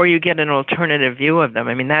 Or you get an alternative view of them.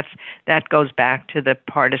 I mean, that goes back to the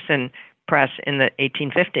partisan press in the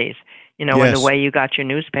 1850s, when the way you got your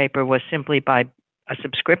newspaper was simply by a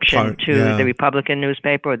subscription to the Republican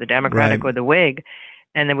newspaper or the Democratic or the Whig.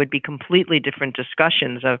 And there would be completely different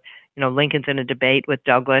discussions of, Lincoln's in a debate with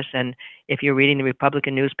Douglas, and if you're reading the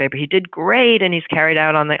Republican newspaper, he did great, and he's carried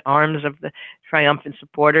out on the arms of the triumphant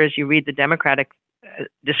supporters. You read the Democratic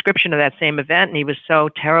description of that same event, and he was so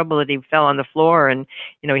terrible that he fell on the floor, and,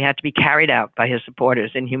 he had to be carried out by his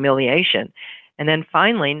supporters in humiliation. And then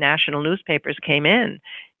finally, national newspapers came in,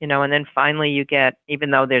 and then finally you get, even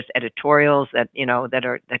though there's editorials that,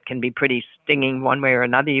 that can be pretty stinging one way or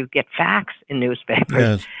another, you get facts in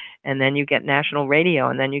newspapers. Yes. And then you get national radio,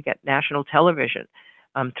 and then you get national television,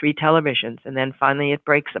 3 televisions, and then finally it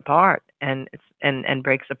breaks apart and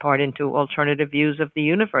breaks apart into alternative views of the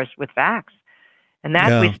universe with facts. And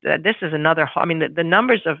this is another. I mean, the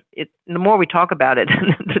numbers of it. The more we talk about it,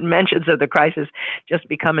 the dimensions of the crisis just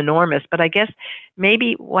become enormous. But I guess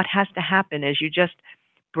maybe what has to happen is you just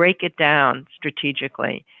break it down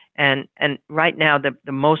strategically. And right now,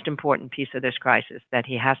 the most important piece of this crisis that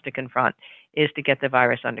he has to confront is to get the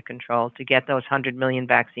virus under control, to get those 100 million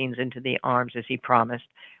vaccines into the arms as he promised,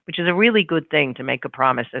 which is a really good thing to make a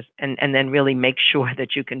promise and then really make sure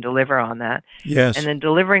that you can deliver on that. Yes. And then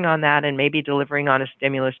delivering on that, and maybe delivering on a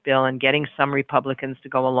stimulus bill and getting some Republicans to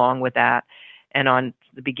go along with that, and on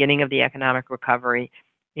the beginning of the economic recovery.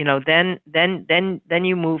 Then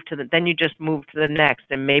you move to then you just move to the next,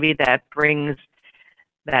 and maybe that brings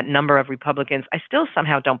that number of Republicans. I still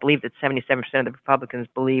somehow don't believe that 77% of the Republicans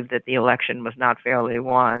believe that the election was not fairly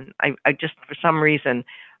won. I just, for some reason,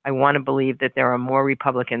 I want to believe that there are more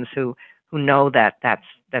Republicans who know that that's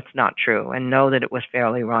not true, and know that it was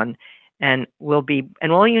fairly run, and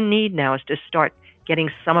all you need now is to start getting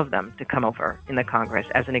some of them to come over in the Congress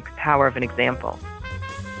as power of an example.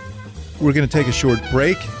 We're going to take a short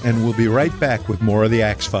break, and we'll be right back with more of the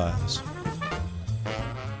Axe Files.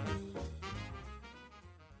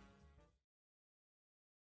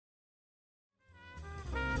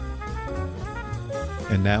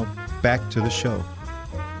 And now, back to the show.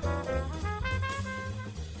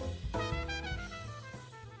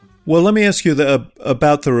 Well, let me ask you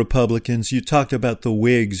about the Republicans. You talked about the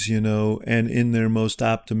Whigs, and in their most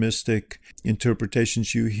optimistic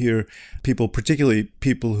interpretations, you hear people, particularly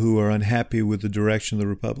people who are unhappy with the direction of the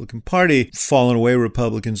Republican Party, fallen away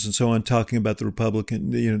Republicans and so on, talking about the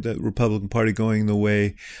Republican Party going the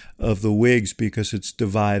way of the Whigs because it's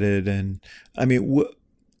divided. And I mean,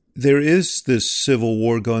 there is this civil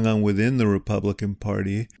war going on within the Republican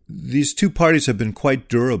Party. These two parties have been quite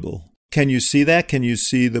durable. Can you see that? Can you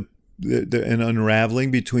see an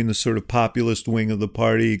unraveling between the sort of populist wing of the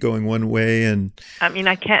party going one way and? I mean,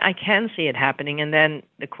 I can see it happening, and then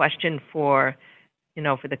the question for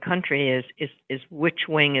the country is which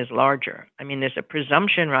wing is larger. I mean, there's a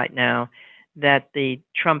presumption right now that the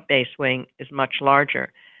Trump-based wing is much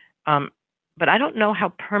larger, but I don't know how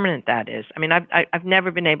permanent that is. I mean, I've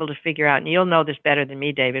never been able to figure out, and you'll know this better than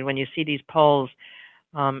me, David, when you see these polls.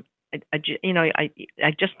 I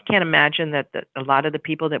just can't imagine that a lot of the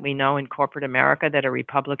people that we know in corporate America that are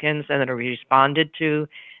Republicans and that have responded to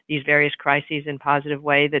these various crises in a positive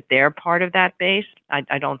way, that they're part of that base.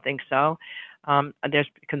 I don't think so. There's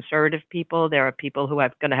conservative people. There are people who are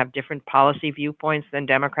going to have different policy viewpoints than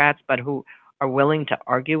Democrats, but who are willing to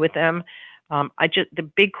argue with them. The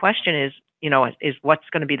big question is what's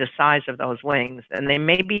going to be the size of those wings, and they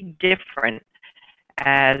may be different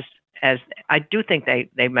as I do think they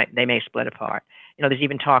may split apart. There's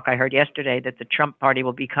even talk I heard yesterday that the Trump party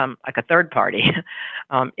will become like a third party.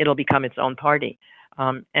 It'll become its own party.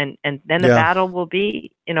 And then the battle will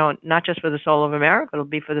be, not just for the soul of America, it'll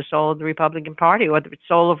be for the soul of the Republican Party, or the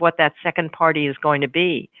soul of what that second party is going to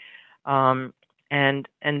be. And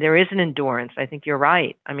there is an endurance. I think you're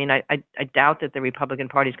right. I mean, I doubt that the Republican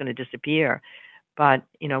Party is going to disappear, but,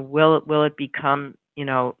 will it become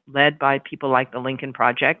led by people like the Lincoln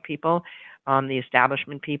Project people, the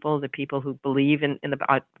establishment people, the people who believe in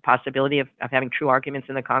the possibility of having true arguments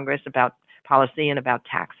in the Congress about policy and about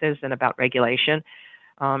taxes and about regulation.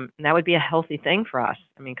 And that would be a healthy thing for us.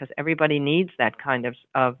 I mean, because everybody needs that kind of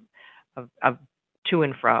to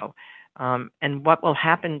and fro. And what will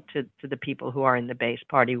happen to the people who are in the base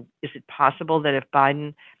party? Is it possible that if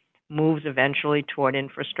Biden moves eventually toward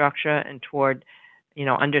infrastructure and toward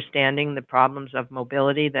understanding the problems of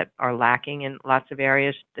mobility that are lacking in lots of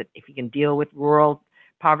areas, that if you can deal with rural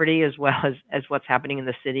poverty as well as what's happening in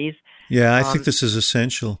the cities. Yeah, I think this is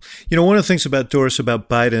essential. One of the things about Doris, about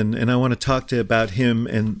Biden, and I want to talk about him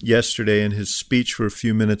and yesterday in his speech for a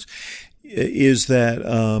few minutes, is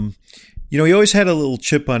that, he always had a little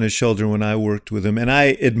chip on his shoulder when I worked with him, and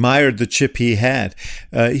I admired the chip he had.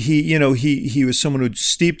 He was someone who'd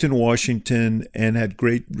steeped in Washington and had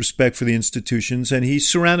great respect for the institutions, and he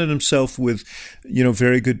surrounded himself with,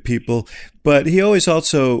 very good people. But he always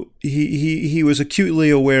also, he was acutely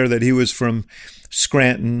aware that he was from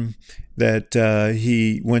Scranton, that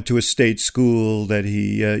he went to a state school, that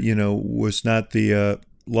he, was not the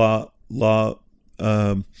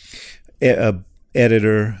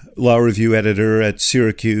law review editor at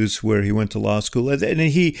Syracuse, where he went to law school. And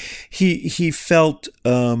he felt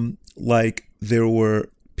like there were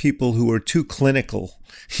people who were too clinical,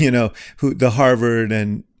 who the Harvard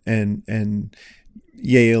and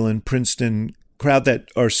Yale and Princeton crowd that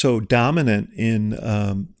are so dominant in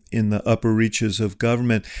the upper reaches of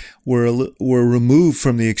government were removed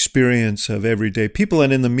from the experience of everyday people.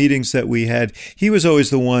 And in the meetings that we had, he was always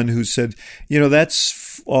the one who said, that's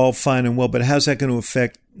all fine and well, but how's that going to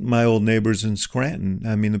affect my old neighbors in Scranton?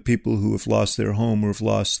 I mean, the people who have lost their home or have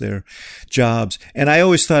lost their jobs. And I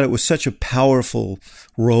always thought it was such a powerful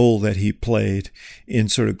role that he played in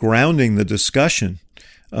sort of grounding the discussion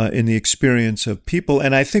in the experience of people.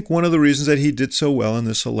 And I think one of the reasons that he did so well in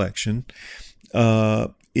this election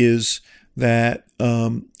is that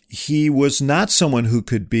he was not someone who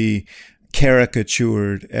could be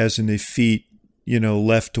caricatured as an effete,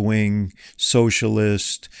 left-wing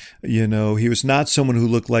socialist. He was not someone who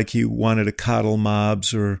looked like he wanted to coddle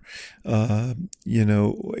mobs or, he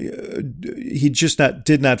just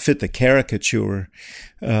did not fit the caricature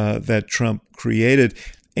that Trump created.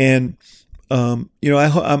 And,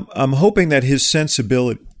 I'm hoping that his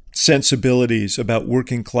sensibilities about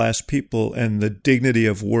working class people and the dignity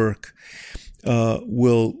of work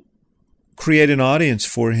will create an audience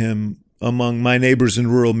for him among my neighbors in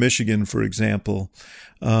rural Michigan, for example,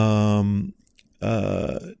 where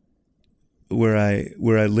I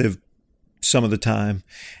live some of the time,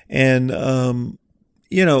 and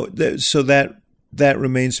so that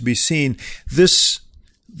remains to be seen. This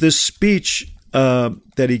speech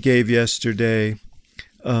that he gave yesterday,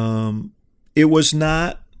 it was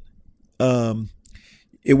not,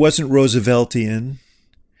 it wasn't Rooseveltian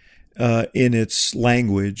in its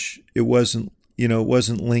language. It wasn't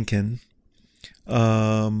Lincoln.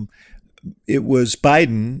 It was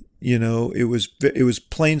Biden. It was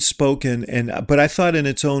plain spoken, but I thought in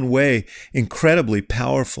its own way incredibly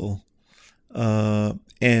powerful,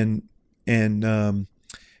 and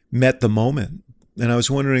met the moment. And I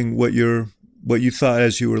was wondering what you thought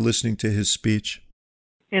as you were listening to his speech.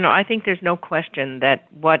 I think there's no question that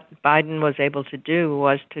what Biden was able to do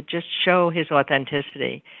was to just show his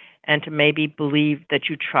authenticity and to maybe believe that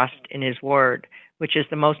you trust in his word, which is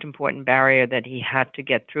the most important barrier that he had to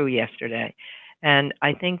get through yesterday. And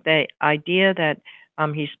I think the idea that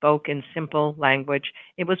he spoke in simple language,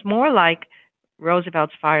 it was more like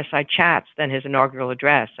Roosevelt's fireside chats than his inaugural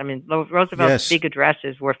address. I mean, Roosevelt's big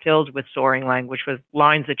addresses were filled with soaring language, with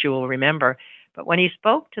lines that you will remember. But when he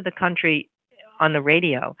spoke to the country on the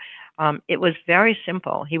radio, it was very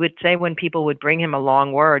simple. He would say when people would bring him a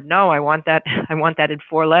long word, no, I want that in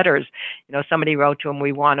 4 letters. Somebody wrote to him,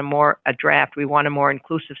 we want a draft, we want a more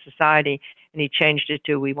inclusive society. And he changed it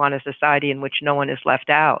to, we want a society in which no one is left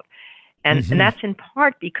out. And that's in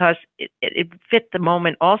part because it fit the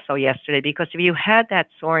moment also yesterday, because if you had that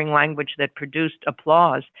soaring language that produced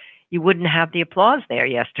applause, you wouldn't have the applause there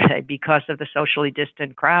yesterday because of the socially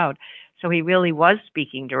distant crowd. So he really was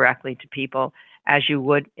speaking directly to people as you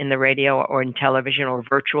would in the radio or in television or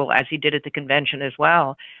virtual, as he did at the convention as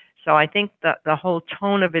well. So I think the whole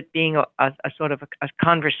tone of it being a sort of a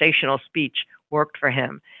conversational speech worked for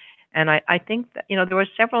him. And I think that, there were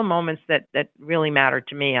several moments that really mattered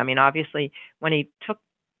to me. I mean, obviously, when he took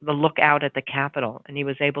the look out at the Capitol and he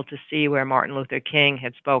was able to see where Martin Luther King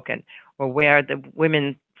had spoken, or where the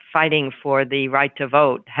women fighting for the right to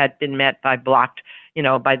vote had been met by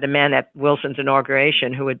by the men at Wilson's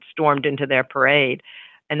inauguration who had stormed into their parade.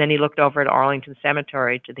 And then he looked over at Arlington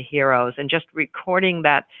Cemetery to the heroes, and just recording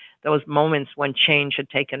those moments when change had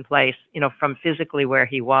taken place, from physically where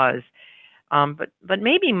he was. But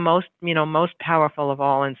maybe most powerful of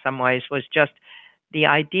all in some ways was just the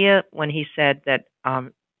idea when he said that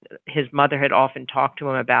his mother had often talked to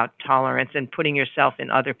him about tolerance and putting yourself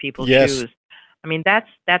in other people's shoes. I mean,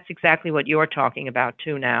 that's exactly what you're talking about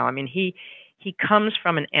too now. I mean, he comes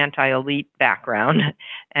from an anti-elite background,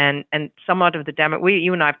 and somewhat of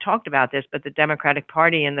you and I have talked about this, but the Democratic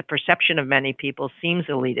Party and the perception of many people seems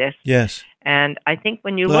elitist. Yes. And I think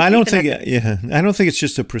when you I don't think it's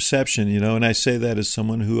just a perception, and I say that as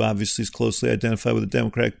someone who obviously is closely identified with the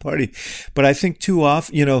Democratic Party. But I think too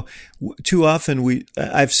often,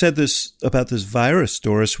 I've said this about this virus,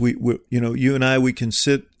 Doris. We you and I, we can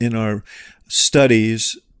sit in our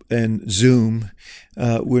studies and Zoom.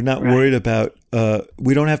 We're not worried about,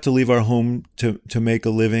 we don't have to leave our home to make a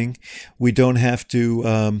living. We don't have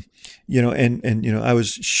to, I was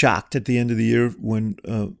shocked at the end of the year when,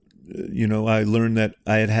 I learned that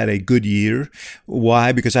I had a good year.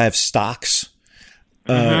 Why? Because I have stocks.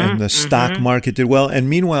 And the stock market did well. And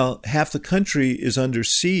meanwhile, half the country is under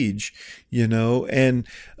siege, and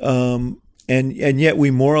yet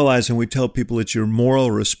we moralize and we tell people it's your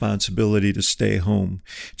moral responsibility to stay home.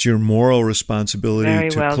 It's your moral responsibility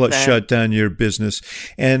to shut down your business.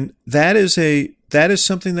 And that is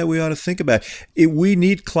something that we ought to think about. We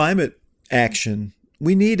need climate action.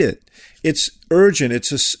 We need it. It's urgent.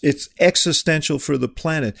 It's existential for the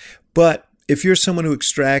planet. But if you're someone who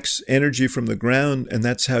extracts energy from the ground and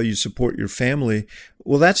that's how you support your family,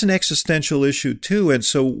 well, that's an existential issue too. And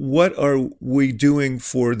so what are we doing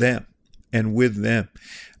for them and with them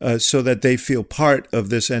so that they feel part of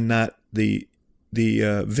this and not the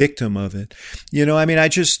victim of it?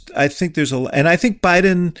 I think there's and I think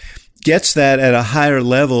Biden gets that at a higher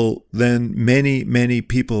level than many, many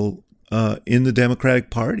people in the Democratic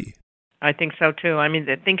Party. I think so too. I mean,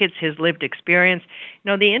 I think it's his lived experience.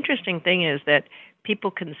 The interesting thing is that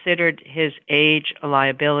people considered his age a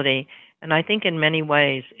liability, and I think in many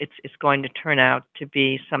ways it's going to turn out to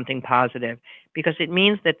be something positive, because it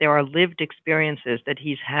means that there are lived experiences that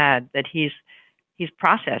he's had, that he's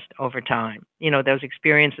processed over time. Those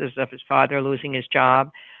experiences of his father losing his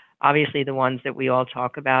job, obviously the ones that we all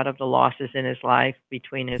talk about of the losses in his life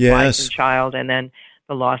between his wife and child, and then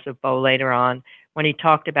the loss of Bo later on. When he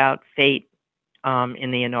talked about fate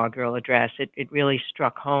in the inaugural address, it really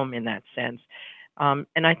struck home in that sense.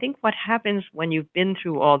 And I think what happens when you've been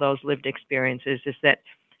through all those lived experiences is that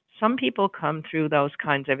some people come through those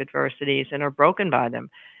kinds of adversities and are broken by them.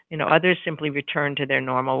 Others simply return to their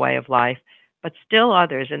normal way of life, but still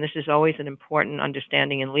others, and this is always an important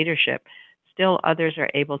understanding in leadership, still others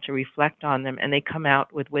are able to reflect on them and they come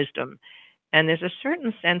out with wisdom. And there's a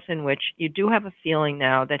certain sense in which you do have a feeling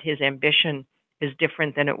now that his ambition is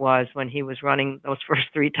different than it was when he was running those first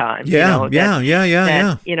three times. Yeah, yeah.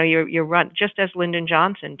 You're run just as Lyndon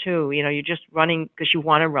Johnson too. You're just running because you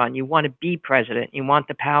want to run. You want to be president. You want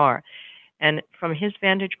the power. And from his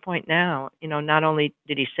vantage point now, not only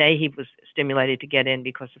did he say he was stimulated to get in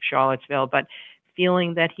because of Charlottesville, but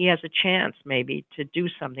feeling that he has a chance maybe to do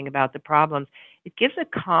something about the problems, it gives a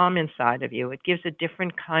calm inside of you. It gives a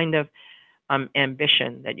different kind of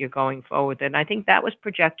ambition that you're going forward with. And I think that was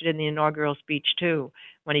projected in the inaugural speech too,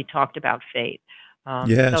 when he talked about fate.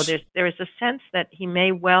 Yes. So there is a sense that he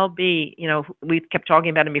may well be, we kept talking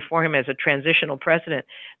about him before him as a transitional president,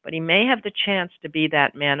 but he may have the chance to be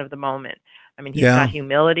that man of the moment. I mean, he's got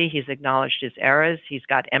humility. He's acknowledged his errors. He's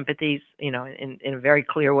got empathy, in a very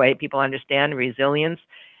clear way people understand, resilience,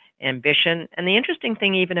 ambition. And the interesting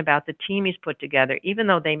thing even about the team he's put together, even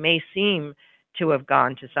though they may seem to have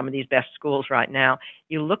gone to some of these best schools right now,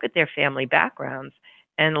 you look at their family backgrounds,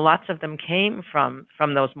 and lots of them came from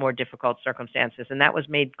those more difficult circumstances. And that was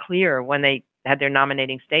made clear when they had their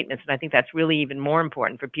nominating statements. And I think that's really even more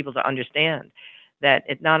important for people to understand that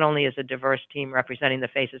it not only is a diverse team representing the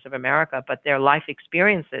faces of America, but their life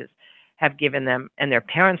experiences have given them, and their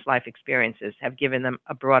parents' life experiences have given them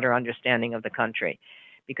a broader understanding of the country.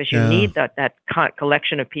 Because you need that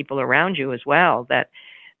collection of people around you as well. That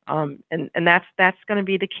and that's going to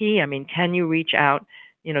be the key. I mean, can you reach out,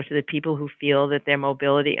 to the people who feel that their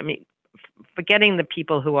mobility, forgetting the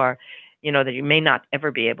people who are, that you may not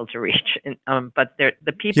ever be able to reach, but they're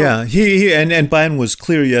the people. Yeah, he and Biden was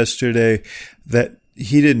clear yesterday that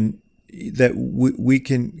he didn't, that we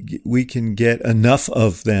can get enough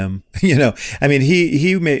of them. He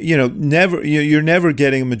may, never, you're never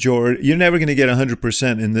getting a majority. You're never going to get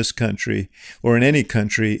 100% in this country or in any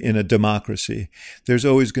country in a democracy. There's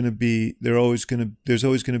always going to be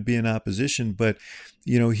an opposition, but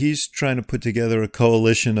he's trying to put together a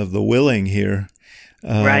coalition of the willing here.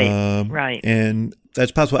 Right. And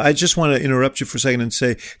that's possible. I just want to interrupt you for a second and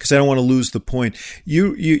say, because I don't want to lose the point.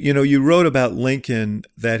 You wrote about Lincoln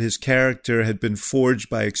that his character had been forged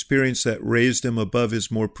by experience that raised him above his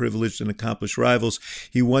more privileged and accomplished rivals.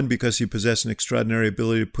 He won because he possessed an extraordinary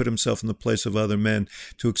ability to put himself in the place of other men,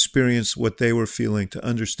 to experience what they were feeling, to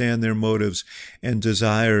understand their motives and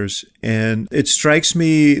desires. And it strikes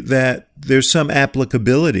me that there's some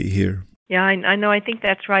applicability here. Yeah, I know. I think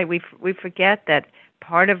that's right. We forget that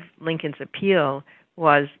part of Lincoln's appeal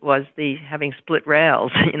was the having split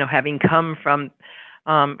rails, having come from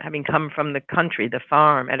the country, the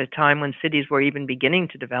farm, at a time when cities were even beginning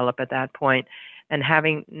to develop at that point, and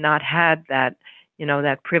having not had that,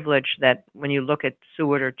 that privilege that when you look at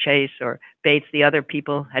Seward or Chase or Bates, the other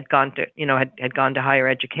people had gone to, had gone to higher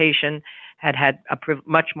education, had a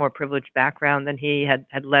much more privileged background than he had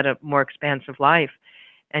led a more expansive life,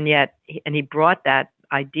 and yet he brought that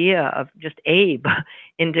idea of just Abe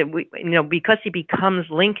into, because he becomes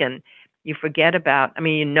Lincoln, you forget about,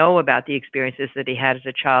 about the experiences that he had as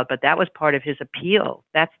a child, but that was part of his appeal.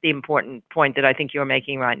 That's the important point that I think you're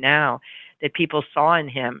making right now, that people saw in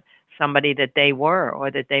him somebody that they were,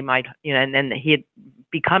 or that they might, and then he had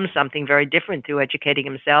become something very different through educating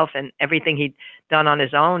himself and everything he'd done on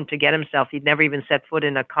his own to get himself. He'd never even set foot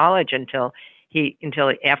in a college until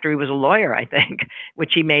after he was a lawyer, I think,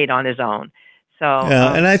 which he made on his own. So,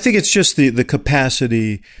 and I think it's just the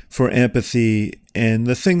capacity for empathy, and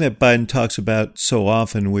the thing that Biden talks about so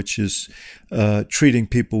often, which is treating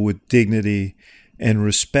people with dignity and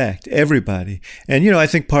respect, everybody. And, I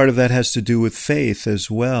think part of that has to do with faith as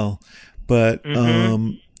well. But,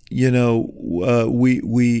 that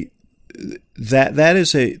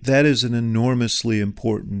is an enormously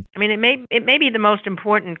important. It may be the most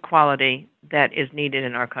important quality that is needed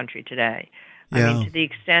in our country today. Yeah. To the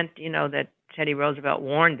extent, that Teddy Roosevelt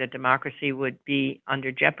warned that democracy would be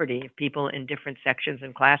under jeopardy if people in different sections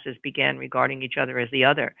and classes began regarding each other as the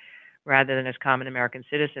other, rather than as common American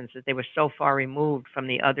citizens, that they were so far removed from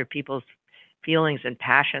the other people's feelings and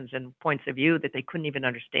passions and points of view that they couldn't even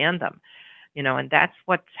understand them. And that's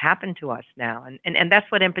what's happened to us now. And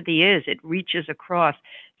that's what empathy is. It reaches across.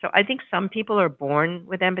 So I think some people are born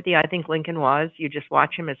with empathy. I think Lincoln was. You just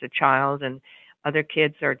watch him as a child, and other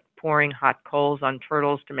kids are pouring hot coals on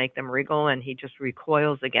turtles to make them wriggle, and he just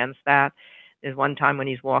recoils against that. There's one time when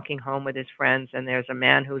he's walking home with his friends, and there's a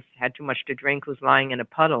man who's had too much to drink who's lying in a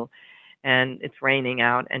puddle, and it's raining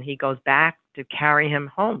out, and he goes back to carry him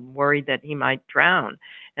home, worried that he might drown,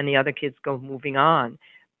 and the other kids go moving on.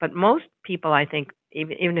 But most people, I think,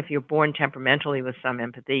 even if you're born temperamentally with some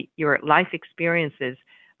empathy, your life experiences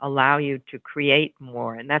allow you to create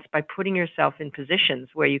more. And that's by putting yourself in positions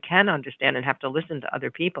where you can understand and have to listen to other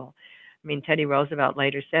people. I mean, Teddy Roosevelt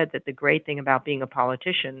later said that the great thing about being a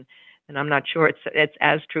politician, and I'm not sure it's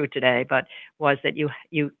as true today, but was that you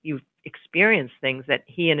experience things that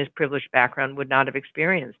he in his privileged background would not have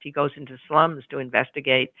experienced. He goes into slums to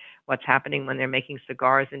investigate what's happening when they're making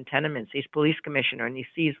cigars in tenements. He's police commissioner, and he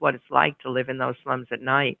sees what it's like to live in those slums at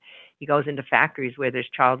night. He goes into factories where there's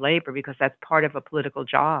child labor because that's part of a political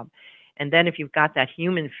job. And then if you've got that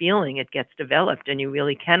human feeling, it gets developed and you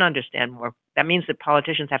really can understand more. That means that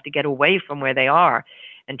politicians have to get away from where they are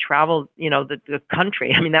and travel, the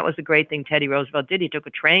country. I mean, that was the great thing Teddy Roosevelt did. He took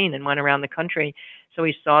a train and went around the country. So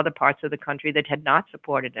he saw the parts of the country that had not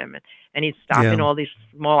supported him. And he'd stop in all these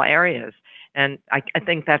small areas. And I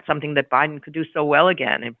think that's something that Biden could do so well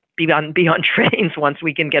again, and be on trains once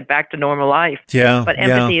we can get back to normal life. Yeah, but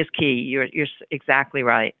empathy is key. You're exactly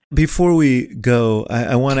right. Before we go,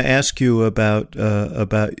 I want to ask you about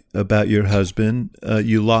your husband.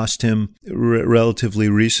 You lost him relatively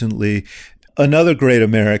recently. Another great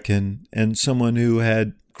American and someone who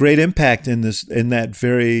had great impact in that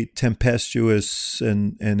very tempestuous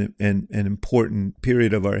and important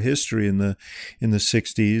period of our history in the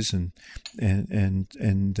 60s and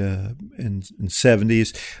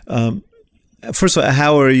 70s. First of all,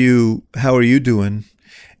 how are you doing?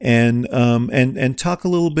 And talk a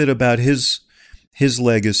little bit about his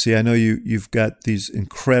legacy. I know you've got this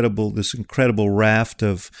incredible raft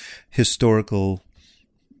of historical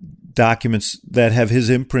documents that have his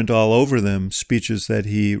imprint all over them, speeches that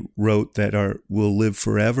he wrote that will live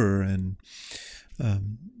forever. And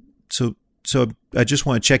so I just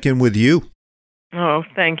want to check in with you. Oh,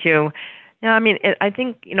 thank you. Yeah, I mean, I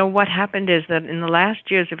think, what happened is that in the last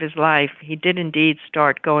years of his life, he did indeed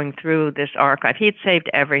start going through this archive. He had saved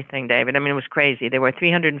everything, David. I mean, it was crazy. There were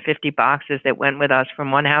 350 boxes that went with us from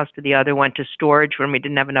one house to the other, went to storage when we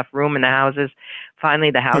didn't have enough room in the houses. Finally,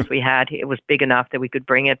 the house we had, it was big enough that we could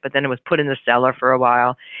bring it, but then it was put in the cellar for a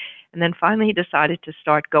while. And then finally, he decided to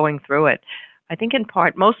start going through it. I think in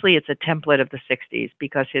part, mostly it's a template of the 60s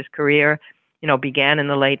because his career, began in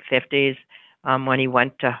the late 50s when he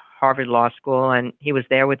went to Harvard Law School, and he was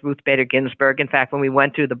there with Ruth Bader Ginsburg. In fact, when we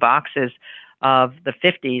went through the boxes of the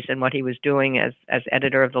 50s and what he was doing as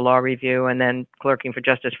editor of the Law Review and then clerking for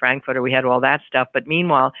Justice Frankfurter, we had all that stuff. But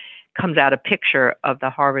meanwhile, comes out a picture of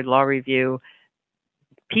the Harvard Law Review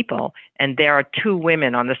people, and there are two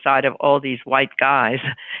women on the side of all these white guys,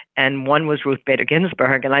 and one was Ruth Bader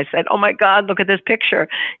Ginsburg. And I said, oh my God, look at this picture.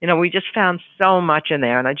 We just found so much in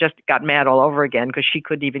there, and I just got mad all over again because she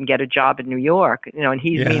couldn't even get a job in New York, and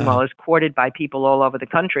he meanwhile is courted by people all over the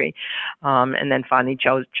country, and then finally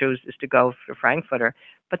chooses to go for Frankfurter.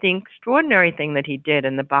 But the extraordinary thing that he did,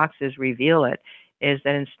 and the boxes reveal it, is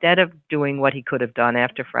that instead of doing what he could have done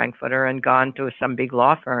after Frankfurter and gone to some big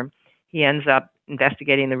law firm, he ends up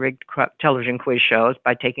investigating the rigged television quiz shows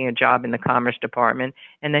by taking a job in the Commerce Department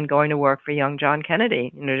and then going to work for young John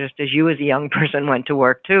Kennedy. Just as you as a young person went to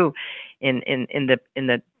work too in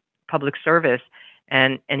the public service.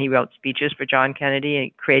 And he wrote speeches for John Kennedy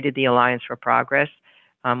and created the Alliance for Progress,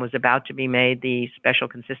 was about to be made the special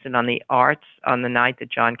consistent on the arts on the night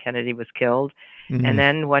that John Kennedy was killed. And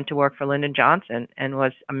then went to work for Lyndon Johnson and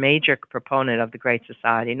was a major proponent of the Great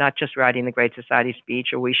Society, not just writing the Great Society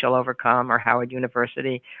speech or We Shall Overcome or Howard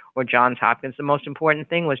University or Johns Hopkins. The most important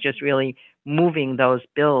thing was just really moving those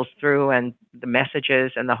bills through and the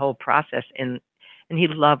messages and the whole process. And he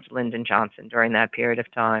loved Lyndon Johnson during that period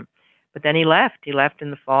of time. But then he left. He left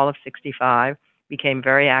in the fall of 65, became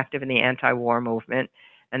very active in the anti-war movement,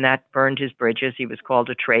 and that burned his bridges. He was called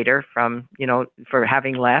a traitor for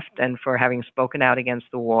having left and for having spoken out against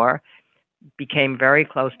the war. Became very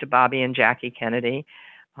close to Bobby and Jackie Kennedy.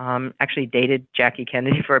 Actually dated Jackie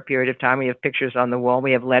Kennedy for a period of time. We have pictures on the wall.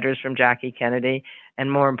 We have letters from Jackie Kennedy. And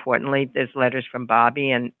more importantly, there's letters from Bobby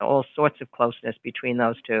and all sorts of closeness between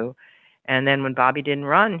those two. And then when Bobby didn't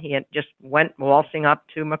run, he had just went waltzing up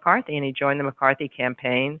to McCarthy, and he joined the McCarthy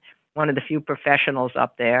campaign, one of the few professionals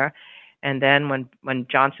up there. And then when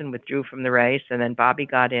Johnson withdrew from the race and then Bobby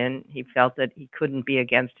got in, he felt that he couldn't be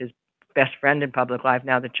against his best friend in public life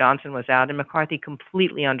now that Johnson was out. And McCarthy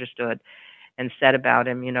completely understood and said about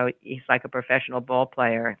him, he's like a professional ball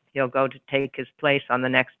player. He'll go to take his place on the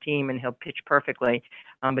next team and he'll pitch perfectly,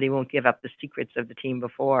 but he won't give up the secrets of the team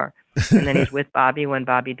before. And then he's with Bobby when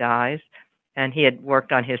Bobby dies. And he had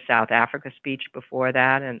worked on his South Africa speech before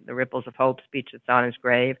that and the Ripples of Hope speech that's on his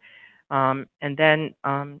grave. And then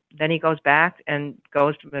he goes back and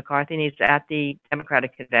goes to McCarthy, and he's at the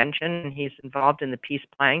Democratic Convention, and he's involved in the peace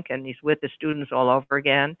plank, and he's with the students all over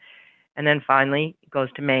again. And then finally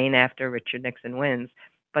goes to Maine after Richard Nixon wins.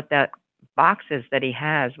 But that boxes that he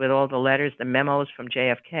has with all the letters, the memos from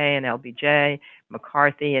JFK and LBJ,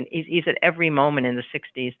 McCarthy, and he's at every moment in the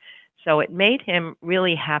 60s. So it made him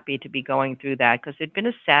really happy to be going through that, because there'd been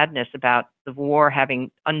a sadness about the war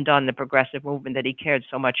having undone the progressive movement that he cared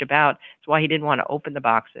so much about. That's why he didn't want to open the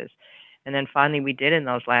boxes. And then finally we did in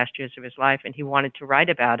those last years of his life, and he wanted to write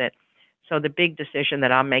about it. So the big decision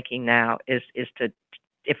that I'm making now is to,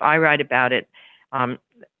 if I write about it,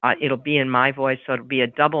 it'll be in my voice, so it'll be a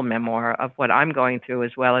double memoir of what I'm going through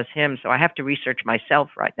as well as him. So I have to research myself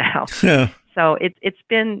right now. Yeah. So it's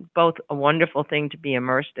been both a wonderful thing to be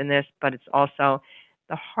immersed in this, but it's also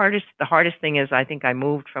the hardest. The hardest thing is, I think I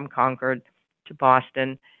moved from Concord to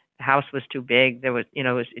Boston. The house was too big. There was,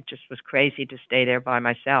 it just was crazy to stay there by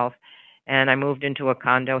myself. And I moved into a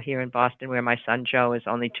condo here in Boston where my son Joe is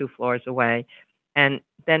only 2 floors away. And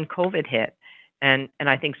then COVID hit. And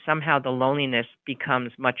I think somehow the loneliness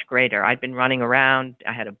becomes much greater. I'd been running around.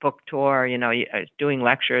 I had a book tour, I was doing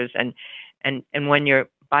lectures. And when you're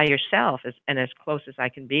by yourself, and as close as I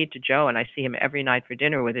can be to Joe, and I see him every night for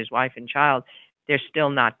dinner with his wife and child, there's still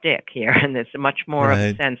not Dick here. And there's much more of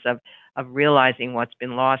a sense of realizing what's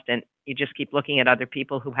been lost. And you just keep looking at other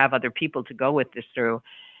people who have other people to go with this through.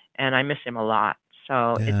 And I miss him a lot.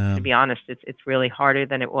 So to be honest, it's really harder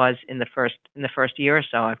than it was in the first year or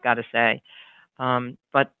so, I've got to say.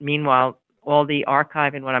 But meanwhile, all the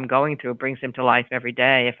archive and what I'm going through brings him to life every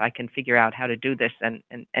day if I can figure out how to do this and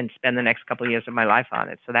spend the next couple of years of my life on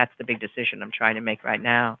it. So that's the big decision I'm trying to make right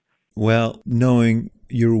now. Well, knowing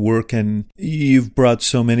your work, and you've brought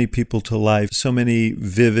so many people to life, so many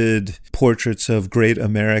vivid portraits of great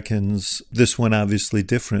Americans, this one obviously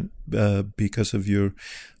different because of your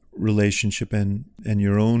relationship and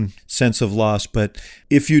your own sense of loss. But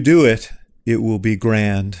if you do it, it will be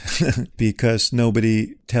grand because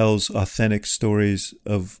nobody tells authentic stories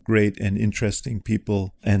of great and interesting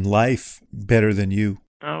people and life better than you.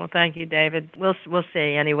 Oh, thank you, David. We'll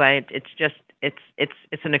see. Anyway,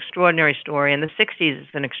 it's an extraordinary story, and the 60s is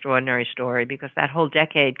an extraordinary story because that whole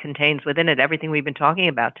decade contains within it everything we've been talking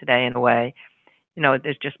about today in a way.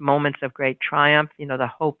 There's just moments of great triumph, the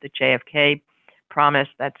hope that JFK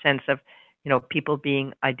promised, that sense of people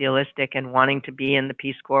being idealistic and wanting to be in the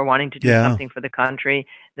Peace Corps, wanting to do something for the country,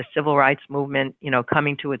 the civil rights movement,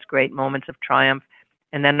 coming to its great moments of triumph.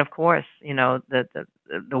 And then, of course, the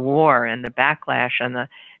war and the backlash and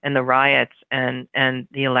the riots and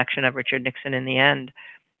the election of Richard Nixon in the end,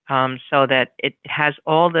 so that it has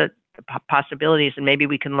all the possibilities, and maybe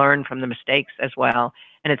we can learn from the mistakes as well.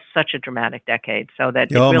 And it's such a dramatic decade, so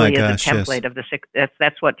that it really is a template of the six.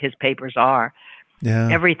 That's what his papers are. Yeah.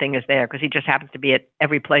 Everything is there because he just happens to be at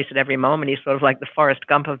every place at every moment. He's sort of like the Forrest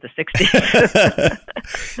Gump of the 60s.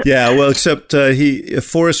 Yeah, well, except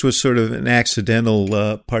Forrest was sort of an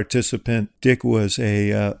accidental participant. Dick was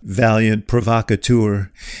a valiant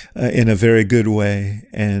provocateur in a very good way,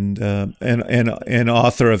 and an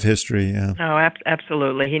author of history. Yeah. Oh,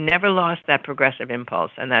 absolutely. He never lost that progressive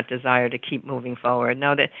impulse and that desire to keep moving forward.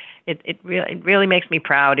 No, that it really makes me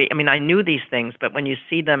proud. I mean, I knew these things, but when you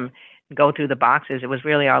see them go through the boxes, it was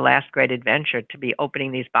really our last great adventure to be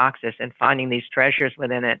opening these boxes and finding these treasures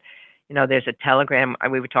within it. There's a telegram.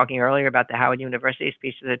 We were talking earlier about the Howard University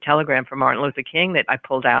speech. There's a telegram from Martin Luther King that I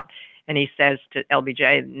pulled out, and he says to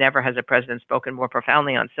LBJ, "Never has a president spoken more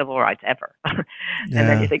profoundly on civil rights ever." And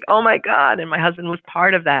then you think, oh my God, and my husband was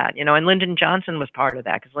part of that, and Lyndon Johnson was part of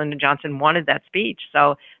that because Lyndon Johnson wanted that speech.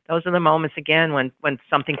 So those are the moments, again, when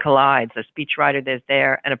something collides, a speechwriter that's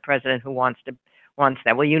there and a president who wants that. Well,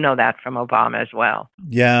 that from Obama as well.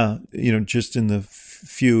 Yeah, just in the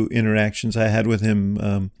few interactions I had with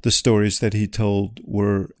him, the stories that he told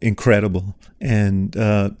were incredible. And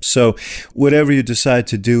so whatever you decide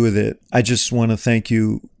to do with it, I just want to thank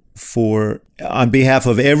you on behalf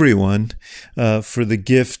of everyone, for the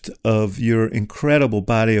gift of your incredible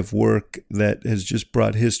body of work that has just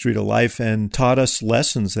brought history to life and taught us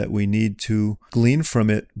lessons that we need to glean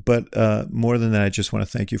from it. But more than that, I just want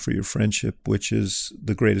to thank you for your friendship, which is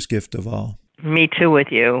the greatest gift of all. Me too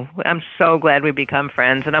with you. I'm so glad we become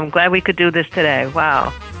friends, and I'm glad we could do this today.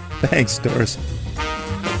 Wow. Thanks, Doris.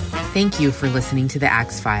 Thank you for listening to the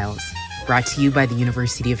Axe Files. Brought to you by the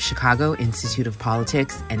University of Chicago Institute of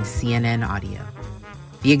Politics and CNN Audio.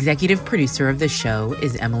 The executive producer of the show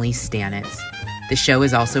is Emily Stanitz. The show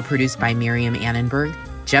is also produced by Miriam Annenberg,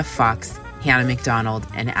 Jeff Fox, Hannah McDonald,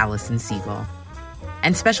 and Allison Siegel.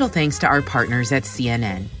 And special thanks to our partners at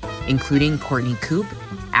CNN, including Courtney Koop,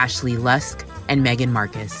 Ashley Lusk, and Megan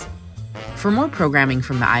Marcus. For more programming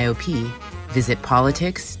from the IOP, visit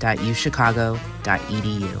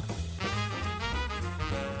politics.uchicago.edu.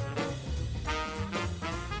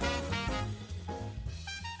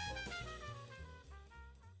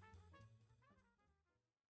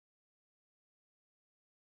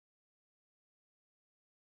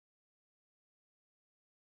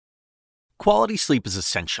 Quality sleep is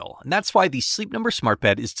essential, and that's why the Sleep Number Smart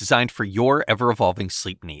Bed is designed for your ever-evolving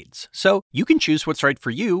sleep needs. So you can choose what's right for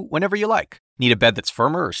you whenever you like. Need a bed that's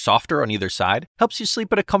firmer or softer on either side? Helps you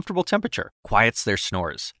sleep at a comfortable temperature, quiets their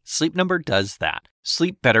snores. Sleep Number does that.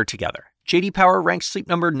 Sleep better together. J.D. Power ranks Sleep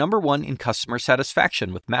Number number 1 in customer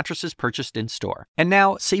satisfaction with mattresses purchased in-store. And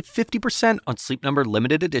now, save 50% on Sleep Number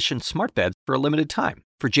limited edition smart beds for a limited time.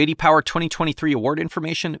 For J.D. Power 2023 award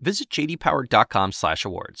information, visit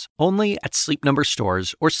jdpower.com/awards. Only at Sleep Number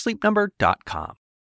stores or sleepnumber.com.